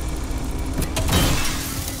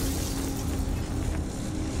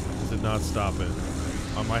 Did not stop it.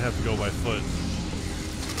 I might have to go by foot.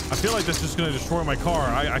 I feel like this is going to destroy my car.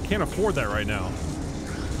 I can't afford that right now.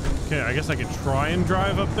 Okay, I guess I can try and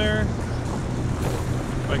drive up there.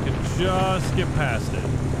 If I can just get past it.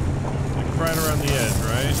 Like right around the edge,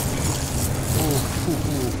 right? Ooh.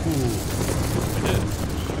 I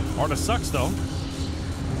did. Arta sucks, though.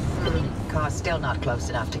 Car's still not close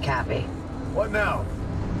enough to Cappy. What now?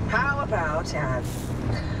 How about,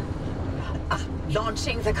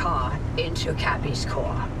 launching the car into Cappy's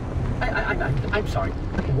core? I'm sorry.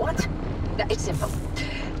 What? It's simple.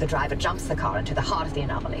 The driver jumps the car into the heart of the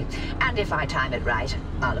anomaly, and if I time it right,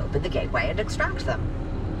 I'll open the gateway and extract them.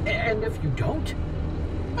 And if you don't?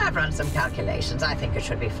 I've run some calculations. I think it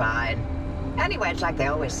should be fine. Anyway, it's like they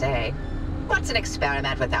always say, what's an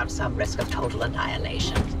experiment without some risk of total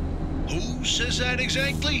annihilation? Who says that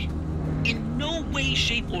exactly? In no way,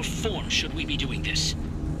 shape, or form should we be doing this.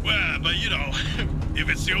 Well, but you know, if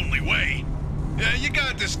it's the only way. Yeah, you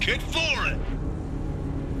got this, kid. Floor it.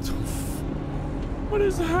 What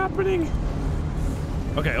is happening?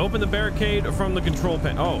 Okay, open the barricade from the control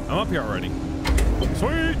panel. Oh, I'm up here already.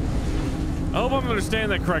 Sweet! I hope I'm understanding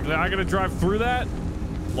that correctly. I gotta drive through that?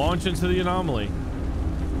 Launch into the anomaly.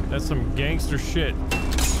 That's some gangster shit.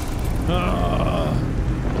 I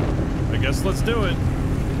guess let's do it.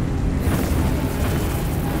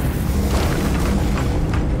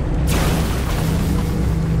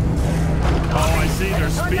 Oh, I see.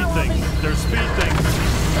 There's speed things. There's speed things.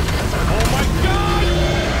 Oh my god!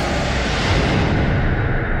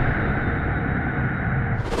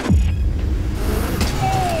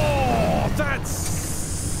 Oh, that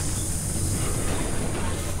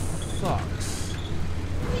sucks.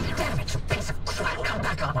 Damn it, you piece of crap. Come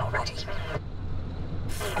back on already.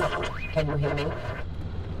 Can you hear me?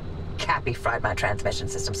 Cappy fried my transmission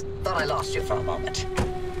systems. Thought I lost you for a moment.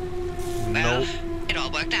 Well, it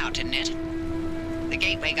all worked out, didn't it? The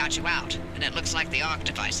gateway got you out, and it looks like the ARC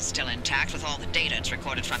device is still intact with all the data it's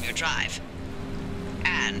recorded from your drive.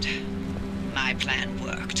 And my plan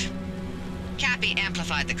worked. Cappy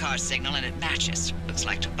amplified the car's signal and it matches. Looks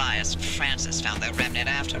like Tobias and Francis found their remnant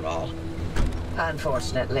after all.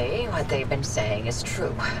 Unfortunately, what they've been saying is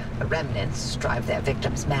true. The remnants drive their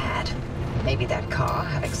victims mad. Maybe that car,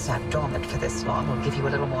 having sat dormant for this long, will give you a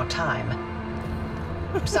little more time.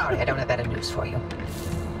 I'm sorry, I don't have better news for you.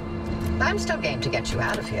 I'm still game to get you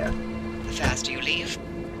out of here. The faster you leave,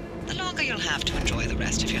 the longer you'll have to enjoy the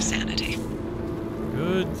rest of your sanity.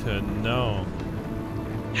 Good to know.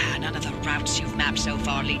 None of the routes you've mapped so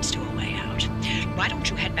far leads to a way out. Why don't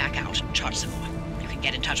you head back out and chart some more? You can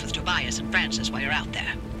get in touch with Tobias and Francis while you're out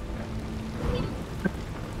there.